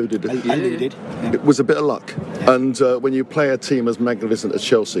 Eluded. It was a bit of luck. And when you play a team as magnificent as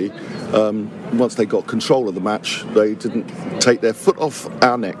Chelsea, once they got control of the match, they didn't take their foot off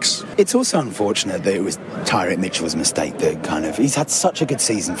our necks. It's also unfortunate that it was Tyrek Mitchell's mistake that he's had such a good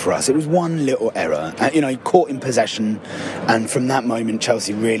season for us. It was one little error. He caught in possession, and from that moment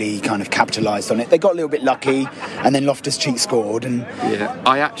Chelsea really kind of capitalised on it. They got a little bit lucky, and then Loftus-Cheek scored. And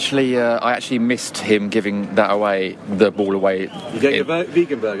I actually missed him giving the ball away. You get your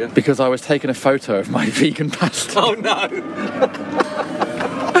vegan burger? Because I was taking a photo of my vegan pasta. Oh no!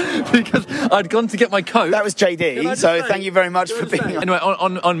 Because I'd gone to get my coat. That was JD, so thank you very much for being on. Anyway,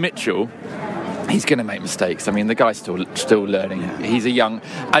 on Mitchell, he's going to make mistakes. I mean, the guy's still learning. Yeah. He's a young...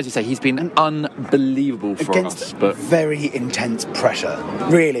 As you say, he's been unbelievable for us. But very intense pressure.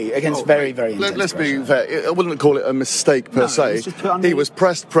 Really, against very, very intense Let's pressure. be fair. I wouldn't call it a mistake per se. He was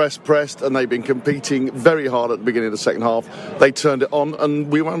pressed, and they've been competing very hard at the beginning of the second half. They turned it on,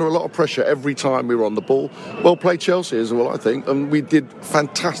 and we were under a lot of pressure every time we were on the ball. Well played Chelsea as well, I think, and we did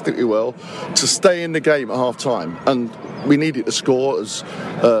fantastically well to stay in the game at half-time. And we needed to score, as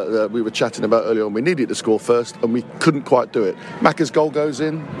we were chatting about earlier on. We needed to score first, and we couldn't quite do it. Macca's goal goes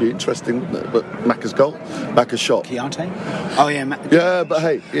in. Be interesting, but Macca's goal, Macca's shot. Chiarte? Oh yeah, yeah, but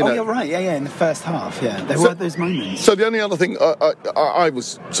hey, you're right. Yeah, in the first half, yeah, there were those moments. So the only other thing I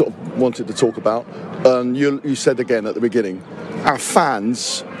was sort of wanted to talk about, and you said again at the beginning, our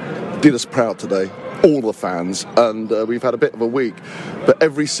fans did us proud today. All the fans, and we've had a bit of a week, but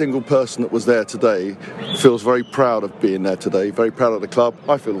every single person that was there today feels very proud of being there today, very proud of the club.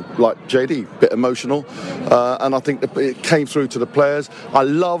 I feel like JD, a bit emotional, and I think it came through to the players. I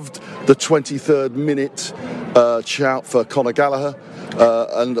loved the 23rd minute shout for Conor Gallagher,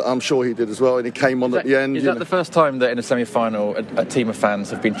 and I'm sure he did as well, and he came on at the end. Is that the first time that in a semi-final a team of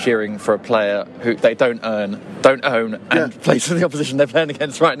fans have been cheering for a player who they don't own, and plays for the opposition they're playing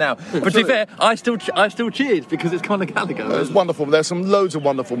against right now? But to be fair, I still cheered because it's Conor Gallagher. It was wonderful. There's loads of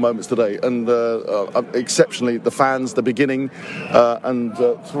wonderful moments today, and exceptionally the fans, the beginning, and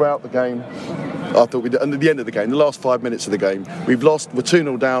throughout the game. I thought we did. And at the end of the game, the last 5 minutes of the game, we've lost. We're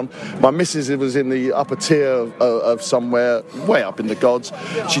 2-0 down. My missus was in the upper tier of somewhere, way up in the gods.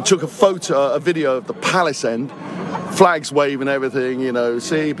 She took a video of the Palace end, flags waving, everything,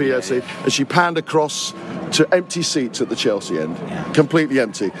 see, PFC, and she panned across to empty seats at the Chelsea end, completely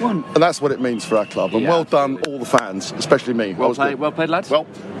empty. And that's what it means for our club. And well done, all the fans, especially me. Well played, lads.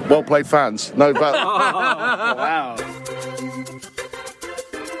 Well played, fans. No doubt. Wow.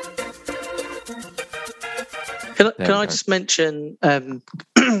 Can I just mention? I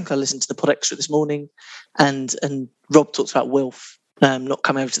listened to the pod extra this morning, and Rob talks about Wilf not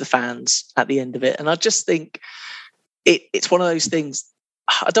coming over to the fans at the end of it, and I just think it's one of those things.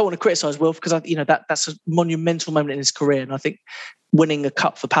 I don't want to criticise Wilf because that's a monumental moment in his career, and I think winning a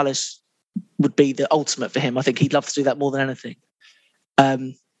cup for Palace would be the ultimate for him. I think he'd love to do that more than anything.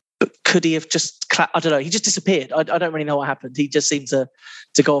 But could he have just? I don't know. He just disappeared. I don't really know what happened. He just seemed to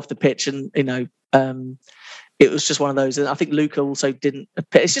go off the pitch, and it was just one of those. And I think Luca also didn't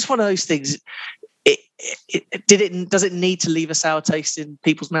appear. It's just one of those things. Does it need to leave a sour taste in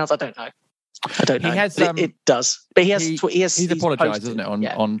people's mouths? I don't know. He has. It does, but he's apologised, isn't it,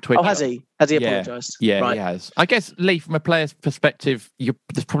 on Twitter? Oh, has he? Has he apologised? Yeah, right. He has. I guess, Lee, from a player's perspective,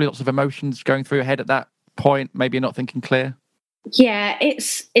 there's probably lots of emotions going through your head at that point. Maybe you're not thinking clear. Yeah,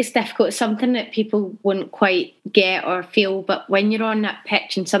 it's difficult. It's something that people wouldn't quite get or feel. But when you're on that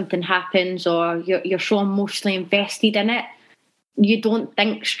pitch and something happens, or you're so emotionally invested in it, you don't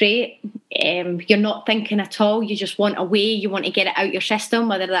think straight. You're not thinking at all. You just want a way. You want to get it out your system,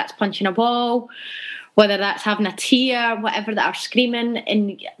 whether that's punching a ball, whether that's having a tear, whatever that are screaming.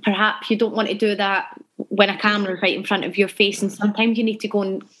 And perhaps you don't want to do that when a camera is right in front of your face. And sometimes you need to go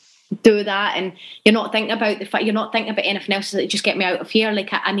and do that, and you're not thinking about the fact, you're not thinking about anything else. That just get me out of here. Like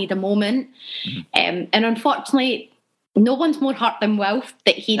I need a moment. And unfortunately, no one's more hurt than Wilf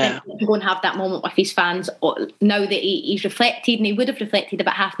that he didn't go and have that moment with his fans. Now that he's reflected, and he would have reflected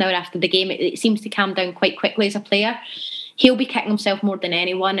about half an hour after the game, it seems to calm down quite quickly as a player. He'll be kicking himself more than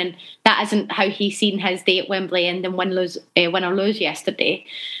anyone, and that isn't how he's seen his day at Wembley and then win or lose yesterday.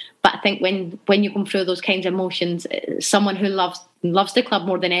 But I think when you're going through those kinds of emotions, someone who loves the club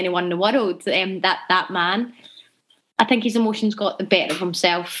more than anyone in the world, that man, I think his emotions got the better of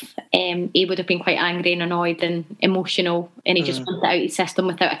himself. He would have been quite angry and annoyed and emotional, and he just wanted it out his system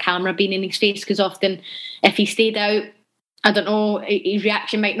without a camera being in his face, because often if he stayed out, I don't know, his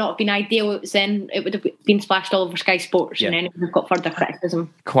reaction might not have been ideal. Then it would have been splashed all over Sky Sports, and then it would have got further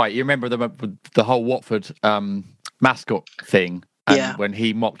criticism. Quite. You remember the whole Watford mascot thing? And when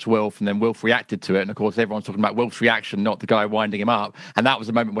he mocked Wilf, and then Wilf reacted to it, and of course everyone's talking about Wilf's reaction, not the guy winding him up. And that was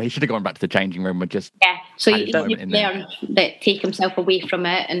a moment where he should have gone back to the changing room and just So he learned that take himself away from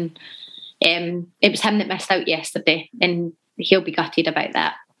it, and it was him that missed out yesterday, and he'll be gutted about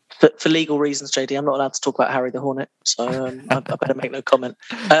that. For legal reasons, JD, I'm not allowed to talk about Harry the Hornet, so I better make no comment.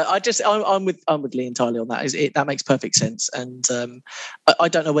 I'm with Lee entirely on that. That makes perfect sense, and I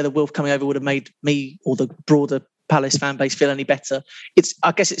don't know whether Wilf coming over would have made me or the broader Palace fan base feel any better.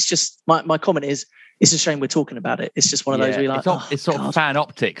 I guess it's just my comment is it's a shame we're talking about it. It's just one of those where you're like, it's sort of fan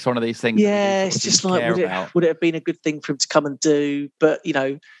optics, one of these things. Yeah, it's just like would it have been a good thing for him to come and do? But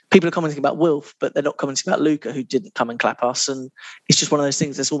people are commenting about Wilf, but they're not commenting about Luca, who didn't come and clap us. And it's just one of those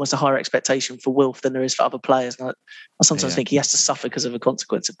things. There's almost a higher expectation for Wilf than there is for other players. And I sometimes think he has to suffer because of a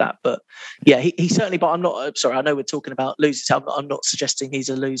consequence of that. But yeah, he certainly. But I'm not. Sorry, I know we're talking about losers. I'm not suggesting he's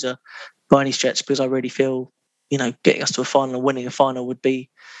a loser by any stretch, because I really feel getting us to a final and winning a final would be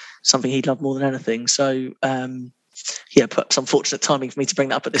something he'd love more than anything. So, perhaps unfortunate timing for me to bring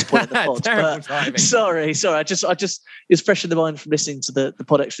that up at this point in the pod. But sorry. I just it's fresh in the mind from listening to the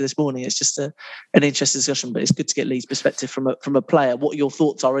pod extra this morning. It's just an interesting discussion, but it's good to get Lee's perspective from a player. What your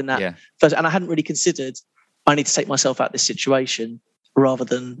thoughts are in that first? And I hadn't really considered. I need to take myself out of this situation rather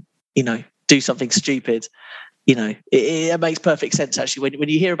than do something stupid. It makes perfect sense actually when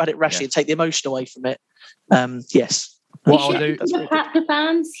you hear about it rashly and take the emotion away from it. Yes. What I'll do, the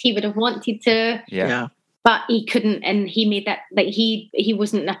fans, he would have wanted to, but he couldn't, and he made that he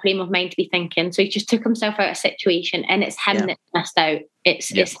wasn't in a frame of mind to be thinking, so he just took himself out of a situation, and it's him that missed out. It's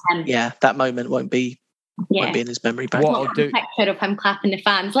him. Yeah, that moment won't be in his memory bank. What I'll do, a picture of him clapping the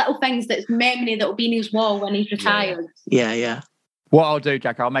fans, little things that's memory that will be in his wall when he's retired. Yeah. What I'll do,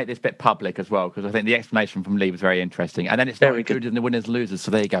 Jack, I'll make this bit public as well, because I think the explanation from Lee was very interesting. And then it's not included in the winners losers,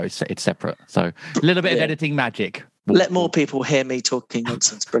 so there you go. It's separate. So a little bit of editing magic. Let more people hear me talking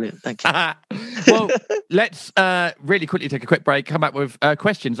nonsense. Brilliant. Thank you. Well, let's really quickly take a quick break, come back with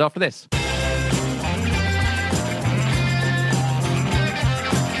questions after this.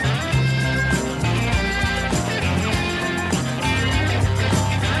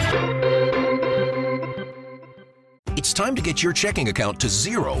 It's time to get your checking account to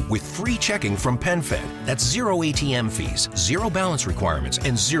zero with free checking from PenFed. That's zero ATM fees, zero balance requirements,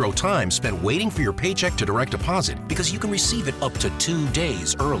 and zero time spent waiting for your paycheck to direct deposit because you can receive it up to 2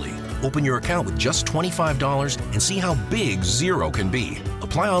 days early. Open your account with just $25 and see how big zero can be.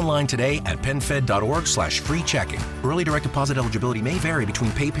 Apply online today at PenFed.org/free checking. Early direct deposit eligibility may vary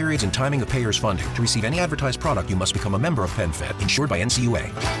between pay periods and timing of payers' funding. To receive any advertised product, you must become a member of PenFed, insured by NCUA.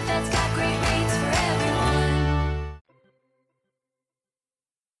 PenFed's got great rates for everyone.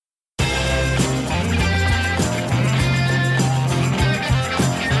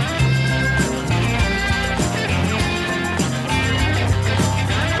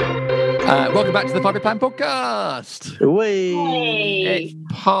 Welcome back to the 5 Plan Podcast. It's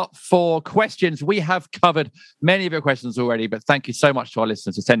part 4 questions. We have covered many of your questions already, but thank you so much to our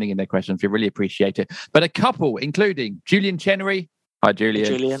listeners for sending in their questions. We really appreciate it. But a couple, including Julian Chenery. Hi, Julian.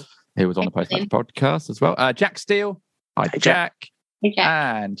 Hey, Julian. Who was on the post-match podcast as well. Jack Steele. Hi, Jack. Hey, Jack.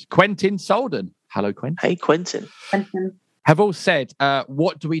 And Quentin Solden. Hello, Quentin. Hey, Quentin. Have all said,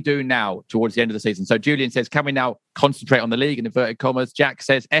 what do we do now towards the end of the season? So Julian says, can we now concentrate on the league in inverted commas? Jack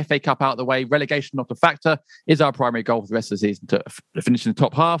says, FA Cup out of the way, relegation not a factor. Is our primary goal for the rest of the season to finish in the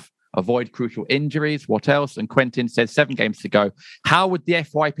top half, avoid crucial injuries? What else? And Quentin says, 7 games to go. How would the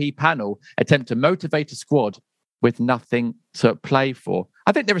FYP panel attempt to motivate a squad with nothing to play for?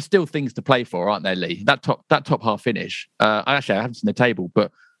 I think there are still things to play for, aren't there, Lee? That top half finish. I haven't seen the table,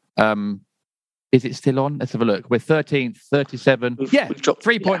 but is it still on? Let's have a look. We're 13th, 37. We've dropped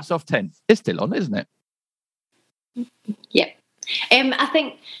 3 points off 10th. It's still on, isn't it? Yeah.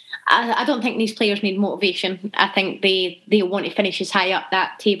 I don't think these players need motivation. I think they want to finish as high up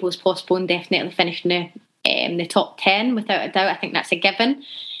that table as possible and definitely finish in the top 10 without a doubt. I think that's a given.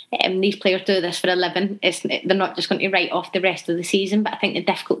 These players do this for a living. They're not just going to write off the rest of the season. But I think the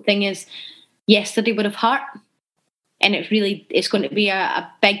difficult thing is yesterday would have hurt. And it's going to be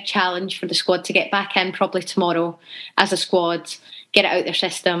a big challenge for the squad to get back in probably tomorrow as a squad, get it out their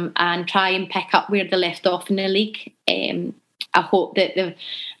system and try and pick up where they left off in the league. I hope that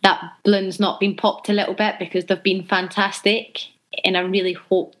that balloon's not been popped a little bit because they've been fantastic. And I really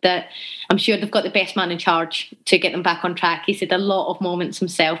hope that, I'm sure they've got the best man in charge to get them back on track. He's had a lot of moments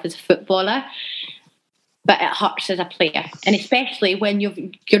himself as a footballer. But it hurts as a player, and especially when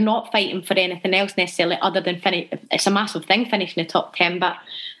you're not fighting for anything else necessarily other than finish. It's a massive thing finishing the top 10, but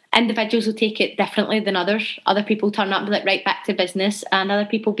individuals will take it differently than others. Other people turn up and be like, right back to business, and other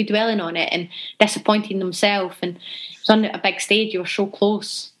people be dwelling on it and disappointing themselves. And it's on a big stage, you were so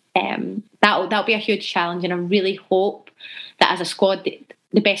close. That'll be a huge challenge, and I really hope that as a squad,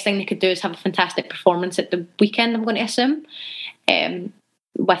 the best thing they could do is have a fantastic performance at the weekend. I'm going to assume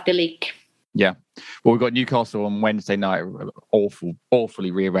with the league. Yeah. Well, we've got Newcastle on Wednesday night,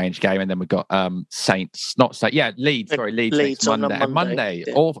 awfully rearranged game, and then we've got Saints, Leeds. Sorry, Leeds Monday. And Monday.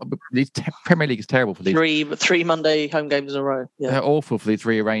 Yeah. Premier League is terrible for these. Three Monday home games in a row. Yeah. They're awful for these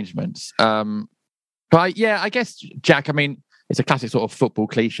rearrangements. But I guess, Jack, I mean, it's a classic sort of football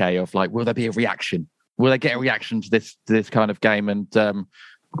cliche of like, will there be a reaction? Will they get a reaction to this kind of game? And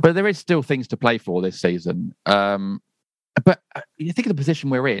but there is still things to play for this season. But you think of the position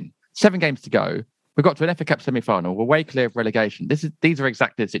we're in. 7 games to go. We've got to an FA Cup semi-final. We're way clear of relegation. These are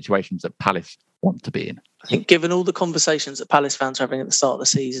exactly the situations that Palace want to be in. I think given all the conversations that Palace fans are having at the start of the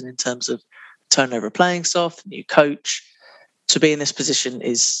season in terms of turnover of playing staff, new coach, to be in this position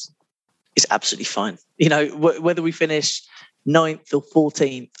is absolutely fine. You know, whether we finish 9th or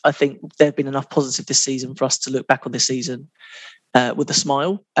 14th, I think there have been enough positive this season for us to look back on this season with a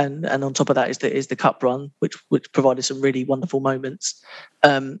smile, and on top of that is the cup run, which provided some really wonderful moments.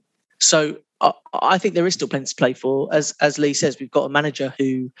 So I think there is still plenty to play for. As Lee says, we've got a manager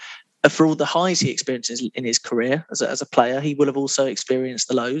who, for all the highs he experiences in his career as a player, he will have also experienced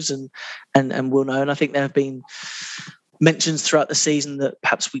the lows and will know. And I think there have been mentions throughout the season that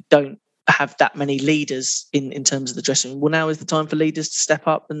perhaps we don't have that many leaders in terms of the dressing room. Well, now is the time for leaders to step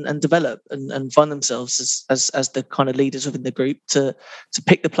up and develop and find themselves as the kind of leaders within the group to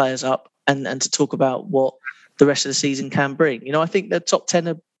pick the players up and to talk about what the rest of the season can bring. You know, I think the top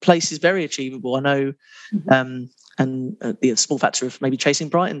 10 place is very achievable. I know, and the small factor of maybe chasing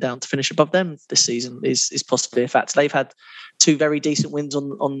Brighton down to finish above them this season is possibly a fact. They've had 2 very decent wins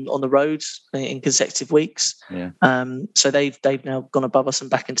on the road in consecutive weeks. Yeah. So they've now gone above us and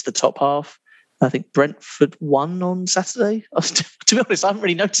back into the top half. I think Brentford won on Saturday. To be honest, I haven't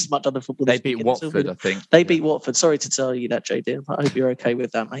really noticed much other football. They beat Watford, I think. They beat Watford. Sorry to tell you that, JD. I hope you're okay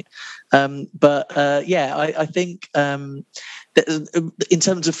with that, mate. I think in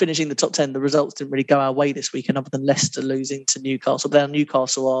terms of finishing the top 10, the results didn't really go our way this weekend, other than Leicester losing to Newcastle. But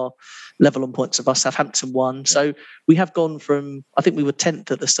Newcastle are level on points of us. Southampton won. Yeah. So we have gone from, I think we were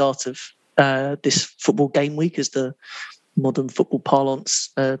 10th at the start of this football game week, as the modern football parlance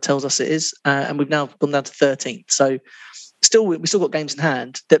tells us it is. And we've now gone down to 13th. So we've still got games in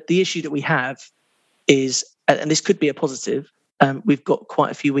hand. The issue that we have is, and this could be a positive, we've got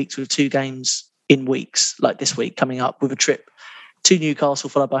quite a few weeks with 2 games in weeks, like this week coming up, with a trip to Newcastle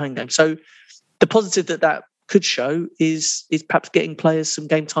followed by home game. So the positive that could show is perhaps getting players some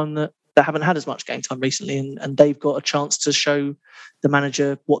game time that haven't had as much game time recently, and they've got a chance to show the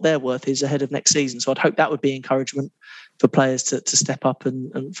manager what their worth is ahead of next season. So I'd hope that would be encouragement for players to step up,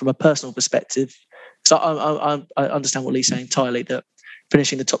 and from a personal perspective. So I understand what Lee's saying entirely, that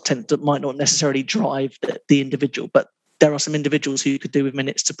finishing the top 10 might not necessarily drive the individual, but there are some individuals who could do with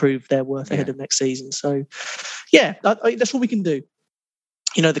minutes to prove their worth ahead of next season. So, that's what we can do.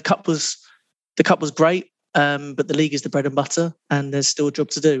 You know, the cup was great, but the league is the bread and butter, and there's still a job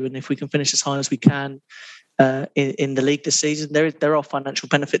to do. And if we can finish as high as we can in the league this season, there are financial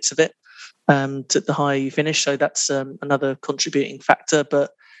benefits of it. To the higher you finish, so that's another contributing factor.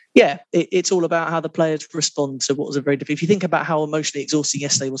 But it's all about how the players respond to what was a very difficult. If you think about how emotionally exhausting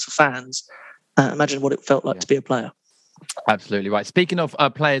yesterday was for fans, imagine what it felt like to be a player. Absolutely right. Speaking of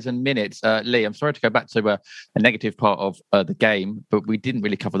players and minutes, Lee, I'm sorry to go back to a negative part of the game, but we didn't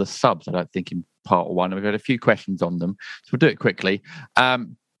really cover the subs, I don't think, in part 1. We've had a few questions on them, so we'll do it quickly.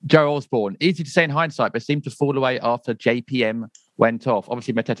 Joe Osborne, easy to say in hindsight, but seemed to fall away after JPM went off.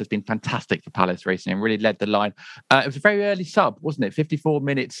 Obviously, Mateta's been fantastic for Palace recently and really led the line. It was a very early sub, wasn't it? 54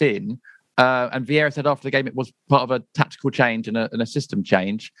 minutes in. And Vieira said after the game it was part of a tactical change and a system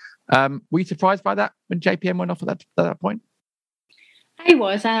change. Were you surprised by that when JPM went off at that point? I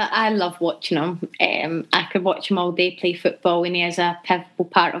was. I love watching him. I could watch him all day play football, and he is a pivotal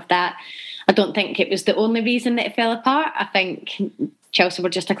part of that. I don't think it was the only reason that it fell apart. I think Chelsea were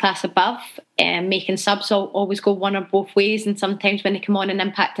just a class above. Making subs always go one or both ways, and sometimes when they come on and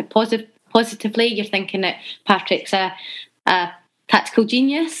impact it positively, you're thinking that Patrick's a tactical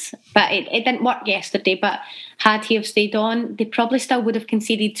genius, but it didn't work yesterday. But had he have stayed on, they probably still would have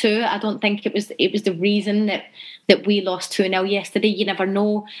conceded 2. I don't think it was the reason that we lost 2-0 yesterday. You never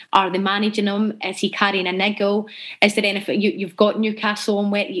know. Are they managing him? Is he carrying a niggle? Is there anything? You've got Newcastle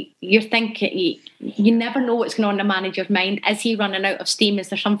on wet. You're thinking, you never know what's going on in the manager's mind. Is he running out of steam? Is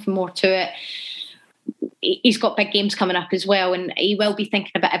there something more to it? He's got big games coming up as well, and he will be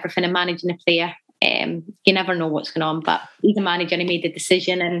thinking about everything and managing the player. You never know what's going on, but he's a manager and he made the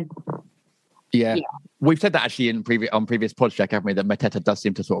decision. And yeah. We've said that actually on previous pods, Jack, haven't we, that Mateta does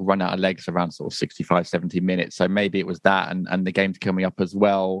seem to sort of run out of legs around sort of 65, 70 minutes. So maybe it was that and the game's coming up as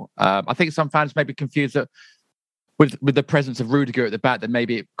well. I think some fans may be confused that with the presence of Rudiger at the back, that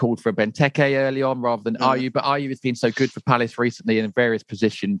maybe it called for a Benteke early on rather than Ayew. But Ayew has been so good for Palace recently in various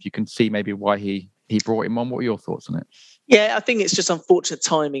positions. You can see maybe why he brought him on. What are your thoughts on it? Yeah, I think it's just unfortunate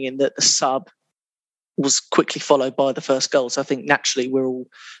timing in that the sub was quickly followed by the first goal. So I think naturally we're all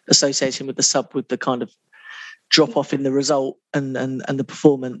associating with the sub with the kind of drop off in the result and the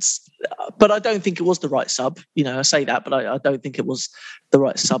performance. But I don't think it was the right sub. You know, I say that, but I don't think it was the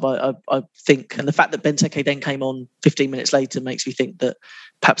right sub. I think, and the fact that Benteke then came on 15 minutes later makes me think that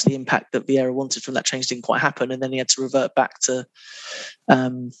perhaps the impact that Vieira wanted from that change didn't quite happen, and then he had to revert back to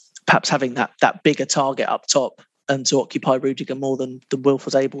perhaps having that bigger target up top and to occupy Rudiger more than Wilf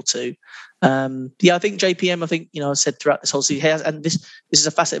was able to. I think JPM, I said throughout this whole season, he has, and this is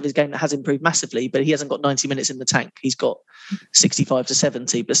a facet of his game that has improved massively, but he hasn't got 90 minutes in the tank. He's got 65 to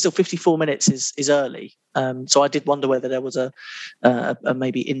 70, but still 54 minutes is early. So I did wonder whether there was a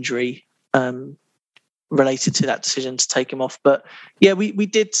maybe injury related to that decision to take him off. But yeah, we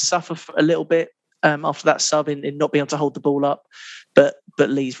did suffer a little bit after that sub in not being able to hold the ball up. But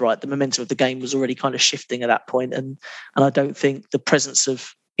Lee's right. The momentum of the game was already kind of shifting at that point, and I don't think the presence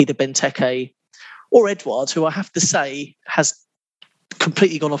of either Benteke or Edouard, who I have to say has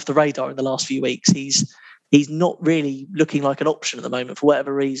completely gone off the radar in the last few weeks. He's not really looking like an option at the moment for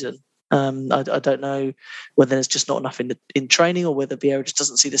whatever reason. I don't know whether there's just not enough in training or whether Vieira just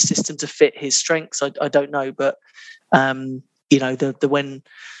doesn't see the system to fit his strengths. I don't know, but when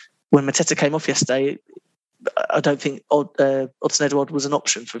Mateta came off yesterday, I don't think Odsonne Edouard was an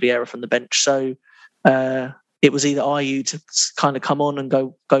option for Vieira from the bench. So it was either Ayew to kind of come on and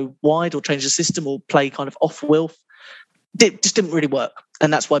go wide or change the system or play kind of off Wilf. Just didn't really work.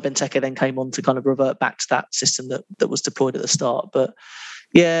 And that's why Benteke then came on to kind of revert back to that system that was deployed at the start. But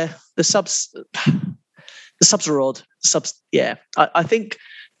yeah, the subs were odd. I think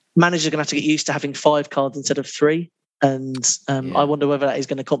managers are going to have to get used to having 5 cards instead of 3. And I wonder whether that is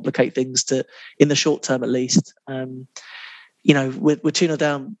going to complicate things in the short term, at least. We're 2-0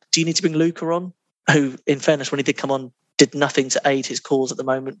 down. Do you need to bring Luca on? Who, in fairness, when he did come on, did nothing to aid his cause at the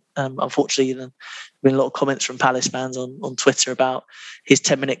moment. Unfortunately, there's been a lot of comments from Palace fans on Twitter about his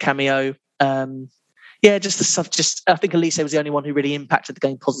 10-minute cameo. Just the stuff. I think Elise was the only one who really impacted the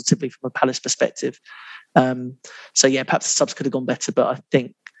game positively from a Palace perspective. Perhaps the subs could have gone better, but I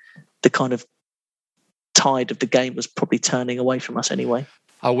think the kind of tide of the game was probably turning away from us anyway.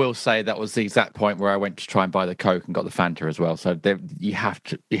 I will say that was the exact point where I went to try and buy the Coke and got the Fanta as well. So you have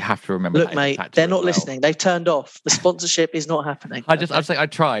to remember. Look, mate, they're not listening. They've turned off. The sponsorship is not happening. I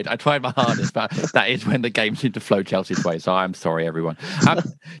tried my hardest, but that is when the game seemed to flow Chelsea's way. So I'm sorry, everyone.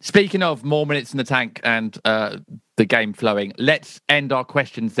 Speaking of more minutes in the tank and the game flowing, let's end our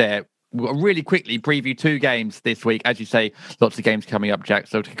questions there. We'll really quickly preview 2 games this week. As you say, lots of games coming up, Jack.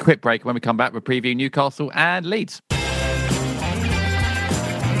 So take a quick break. When we come back, we'll preview Newcastle and Leeds.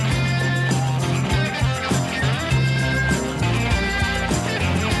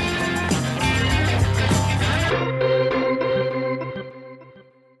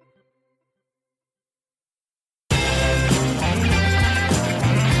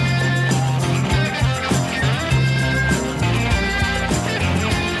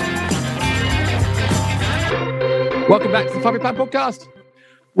 Welcome back to the FYP podcast.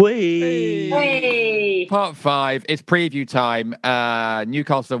 Hey. Part 5. It's preview time.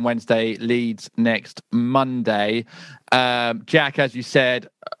 Newcastle on Wednesday, Leeds next Monday. Jack, as you said,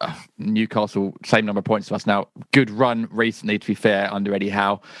 Newcastle, same number of points to us now. Good run recently, to be fair, under Eddie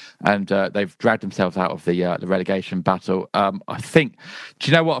Howe. And they've dragged themselves out of the relegation battle. I think, do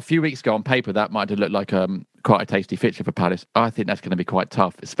you know what? A few weeks ago on paper, that might have looked like quite a tasty fixture for Palace. I think that's going to be quite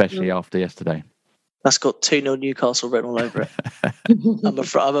tough, especially after yesterday. That's got 2-0 Newcastle written all over it.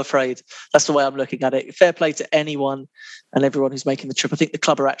 I'm afraid. That's the way I'm looking at it. Fair play to anyone and everyone who's making the trip. I think the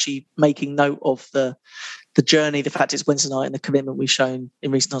club are actually making note of the journey, the fact it's Wednesday night and the commitment we've shown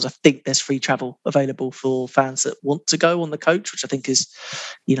in recent times. I think there's free travel available for fans that want to go on the coach, which I think is,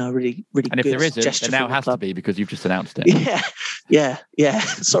 really, really good. And if there isn't, there now has to be because you've just announced it. Yeah.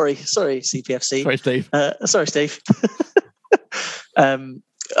 Sorry, CPFC. Sorry, Steve. Sorry, Steve.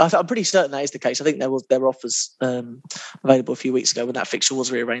 I'm pretty certain that is the case. I think there were offers available a few weeks ago when that fixture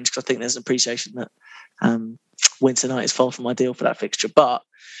was rearranged, because I think there's an appreciation that Wednesday night is far from ideal for that fixture. But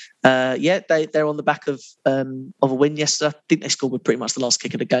they're on the back of a win yesterday. I think they scored with pretty much the last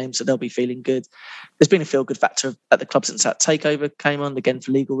kick of the game, so they'll be feeling good. There's been a feel-good factor at the club since that takeover came on. Again,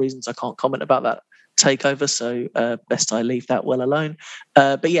 for legal reasons, I can't comment about that takeover, so best I leave that well alone.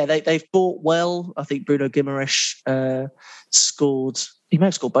 They've bought well. I think Bruno Guimaraes scored. He may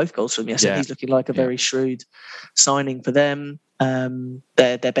have scored both goals for them yesterday. He's looking like a very shrewd signing for them.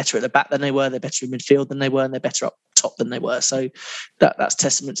 They're better at the back than they were. They're better in midfield than they were, and they're better up top than they were. So that's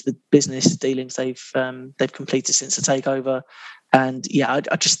testament to the business dealings they've completed since the takeover. And I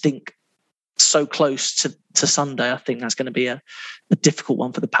just think so close to Sunday, I think that's going to be a difficult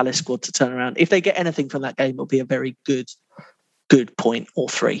one for the Palace squad to turn around. If they get anything from that game, it'll be a very good point or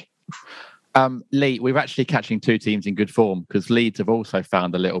 3. Lee, we're actually catching 2 teams in good form because Leeds have also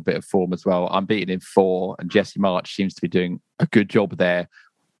found a little bit of form as well. Unbeaten in 4, and Jesse March seems to be doing a good job there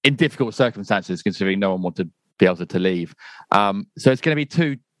in difficult circumstances, considering no one wanted to be able to leave. So it's going to be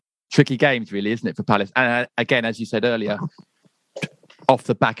 2 tricky games, really, isn't it, for Palace? And again, as you said earlier, off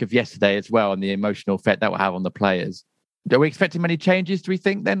the back of yesterday as well, and the emotional effect that will have on the players. Are we expecting many changes, do we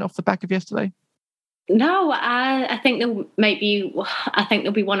think, then, off the back of yesterday? No, I think there'll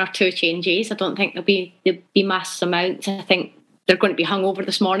be 1 or 2 changes. I don't think there'll be mass amounts. I think they're going to be hungover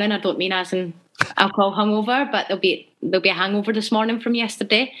this morning. I don't mean as in alcohol hungover, but there'll be a hangover this morning from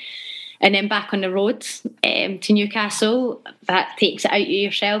yesterday. And then back on the roads to Newcastle, that takes it out of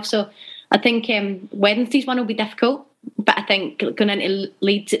yourself. So I think Wednesday's one will be difficult, but I think going into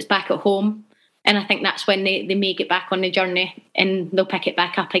Leeds, it's back at home. And I think that's when they may get back on the journey and they'll pick it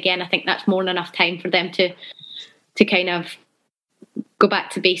back up again. I think that's more than enough time for them to kind of go back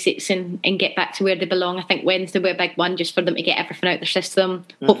to basics and get back to where they belong. I think Wednesday will be a big one just for them to get everything out of their system.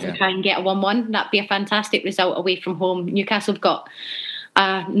 Hopefully try and get a 1-1. That'd be a fantastic result away from home. Newcastle have got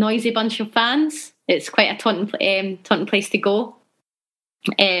a noisy bunch of fans. It's quite a taunting place to go.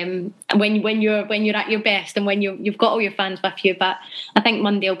 When you're at your best and when you've got all your fans with you. But I think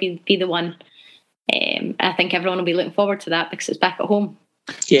Monday will be the one. I think everyone will be looking forward to that because it's back at home.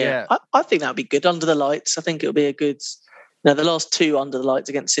 Yeah. I think that'll be good under the lights. I think it'll be a good. Now, the last 2 under the lights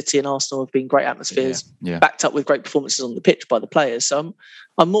against City and Arsenal have been great atmospheres, backed up with great performances on the pitch by the players. So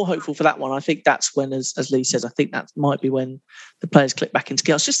I'm more hopeful for that one. I think that's when, as Lee says, I think that might be when the players click back into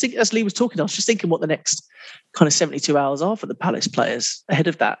gear. I was just thinking, as Lee was talking, I was just thinking what the next kind of 72 hours are for the Palace players ahead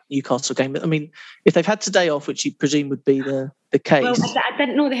of that Newcastle game. I mean, if they've had today off, which you presume would be the case. Well, I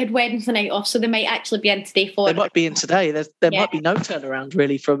didn't know they had Wednesday night off, so they might actually be in today for. They might be in today. There might be no turnaround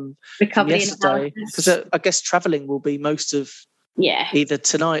really from yesterday, because I guess travelling will be most of either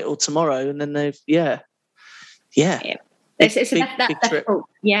tonight or tomorrow, and then they've It's that's difficult.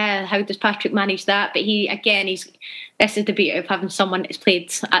 Yeah, how does Patrick manage that? But this is the beauty of having someone that's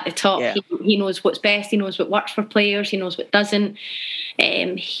played at the top. Yeah. He knows what's best. He knows what works for players. He knows what doesn't.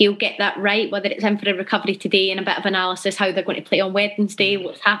 He'll get that right, whether it's in for a recovery today and a bit of analysis, how they're going to play on Wednesday,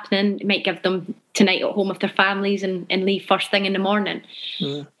 what's happening. It might give them tonight at home with their families and leave first thing in the morning.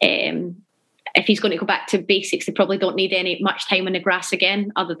 If he's going to go back to basics, they probably don't need much time on the grass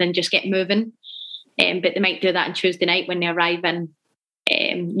again, other than just get moving. But they might do that on Tuesday night when they arrive in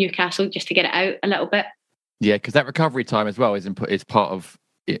Newcastle, just to get it out a little bit. Yeah, because that recovery time as well is part of,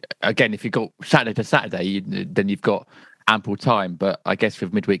 again, if you go Saturday to Saturday, then you've got ample time. But I guess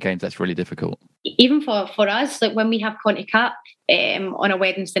with midweek games, that's really difficult. Even for us, like when we have Conti Cup on a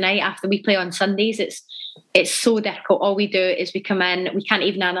Wednesday night after we play on Sundays, it's so difficult. All we do is we come in, we can't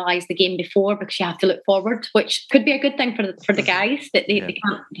even analyse the game before because you have to look forward, which could be a good thing for the guys that they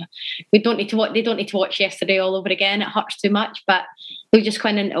can't. They don't need to watch yesterday all over again. It hurts too much, but we just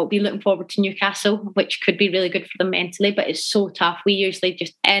kind of it'll be looking forward to Newcastle, which could be really good for them mentally. But it's so tough. We usually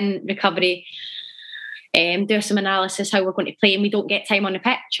just in recovery. Do some analysis how we're going to play, and we don't get time on the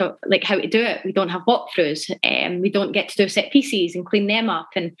pitch, or like how to do it. We don't have walkthroughs, we don't get to do set pieces and clean them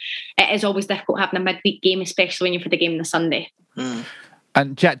up, and it is always difficult having a midweek game, especially when you're for the game on the Sunday.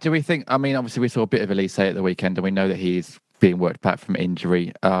 And Jack, do we think? I mean, obviously we saw a bit of Elise at the weekend, and we know that he's being worked back from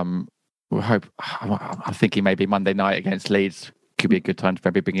injury. I'm thinking maybe Monday night against Leeds could be a good time to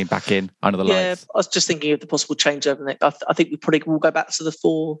maybe bring him back in under the lights. Yeah, I was just thinking of the possible change over. I think we probably will go back to the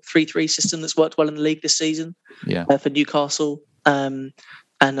 4-3-3 system that's worked well in the league this season. Yeah, for Newcastle, and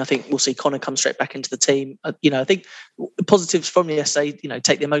I think we'll see Connor come straight back into the team. I think the positives from yesterday,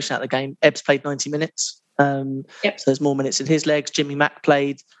 take the emotion out of the game. Ebbs played 90 minutes, so there's more minutes in his legs. Jimmy Mack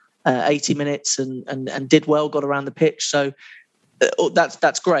played 80 minutes and did well, got around the pitch. So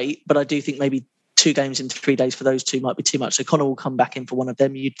that's great, but I do think maybe 2 games in 3 days for those two might be too much. So Connor will come back in for one of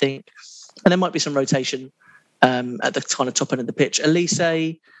them, you'd think. And there might be some rotation at the kind of top end of the pitch. Elise,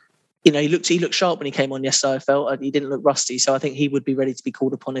 he looked sharp when he came on yesterday, I felt. He didn't look rusty. So I think he would be ready to be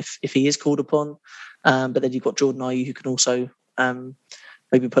called upon if he is called upon. But then you've got Jordan Ayew, who can also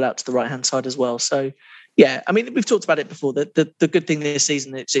maybe put out to the right-hand side as well. So, yeah, I mean, we've talked about it before. The good thing this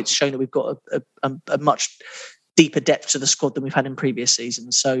season, it's shown that we've got a much deeper depth to the squad than we've had in previous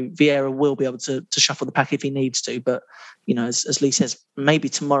seasons. So Vieira will be able to shuffle the pack if he needs to. But, as Lee says,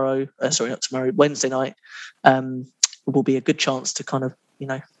 maybe Wednesday night will be a good chance to kind of,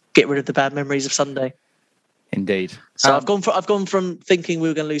 get rid of the bad memories of Sunday. Indeed. So I've gone from thinking we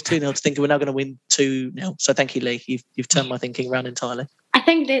were going to lose 2-0 to thinking we're now going to win 2-0. So thank you, Lee. You've turned my thinking around entirely. I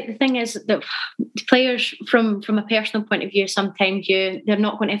think the thing is that players, from a personal point of view, sometimes they're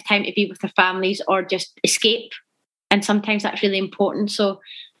not going to have time to be with their families or just escape. And sometimes that's really important. So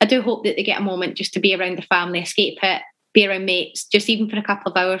I do hope that they get a moment just to be around their family, escape it, be around mates, just even for a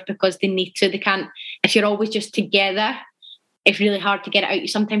couple of hours, because they need to. They can't, if you're always just together, it's really hard to get it out.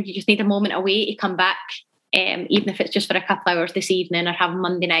 Sometimes you just need a moment away to come back, even if it's just for a couple of hours this evening or have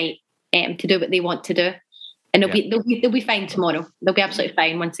Monday night to do what they want to do. And they'll be fine tomorrow. They'll be absolutely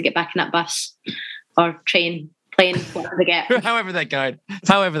fine once they get back in that bus or train, plane, whatever they get. However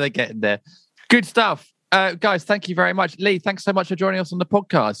they get in there. Good stuff. Guys, thank you very much. Lee, thanks so much for joining us on the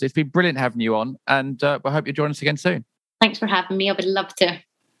podcast. It's been brilliant having you on, and we hope you'll join us again soon. Thanks for having me. I would love to.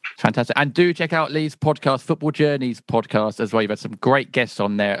 Fantastic. And do check out Lee's podcast, Football Journeys podcast as well. You've had some great guests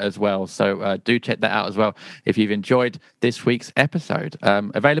on there as well. So do check that out as well if you've enjoyed this week's episode.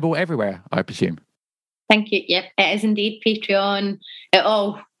 Available everywhere, I presume. Thank you. Yep, it is indeed. Patreon, it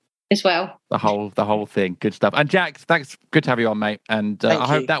all as well. The whole thing. Good stuff. And Jack, thanks. Good to have you on, mate. And I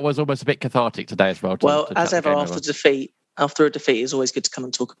hope that was almost a bit cathartic today as well. As ever, after a defeat, it's always good to come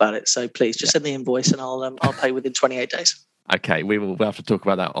and talk about it. So please just send the invoice and I'll pay within 28 days. Okay, we'll have to talk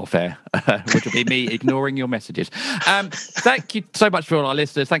about that off air, which will be me ignoring your messages. Thank you so much for all our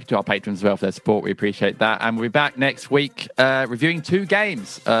listeners. Thank you to our patrons as well for their support. We appreciate that. And we'll be back next week reviewing 2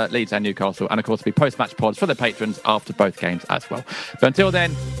 games, Leeds and Newcastle. And of course, there'll be post-match pods for the patrons after both games as well. But until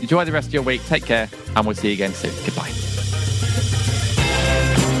then, enjoy the rest of your week. Take care, and we'll see you again soon. Goodbye.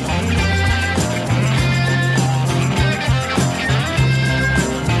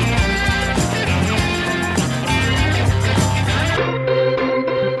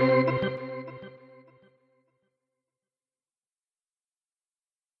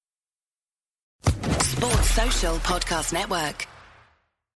 Sports Social Podcast Network.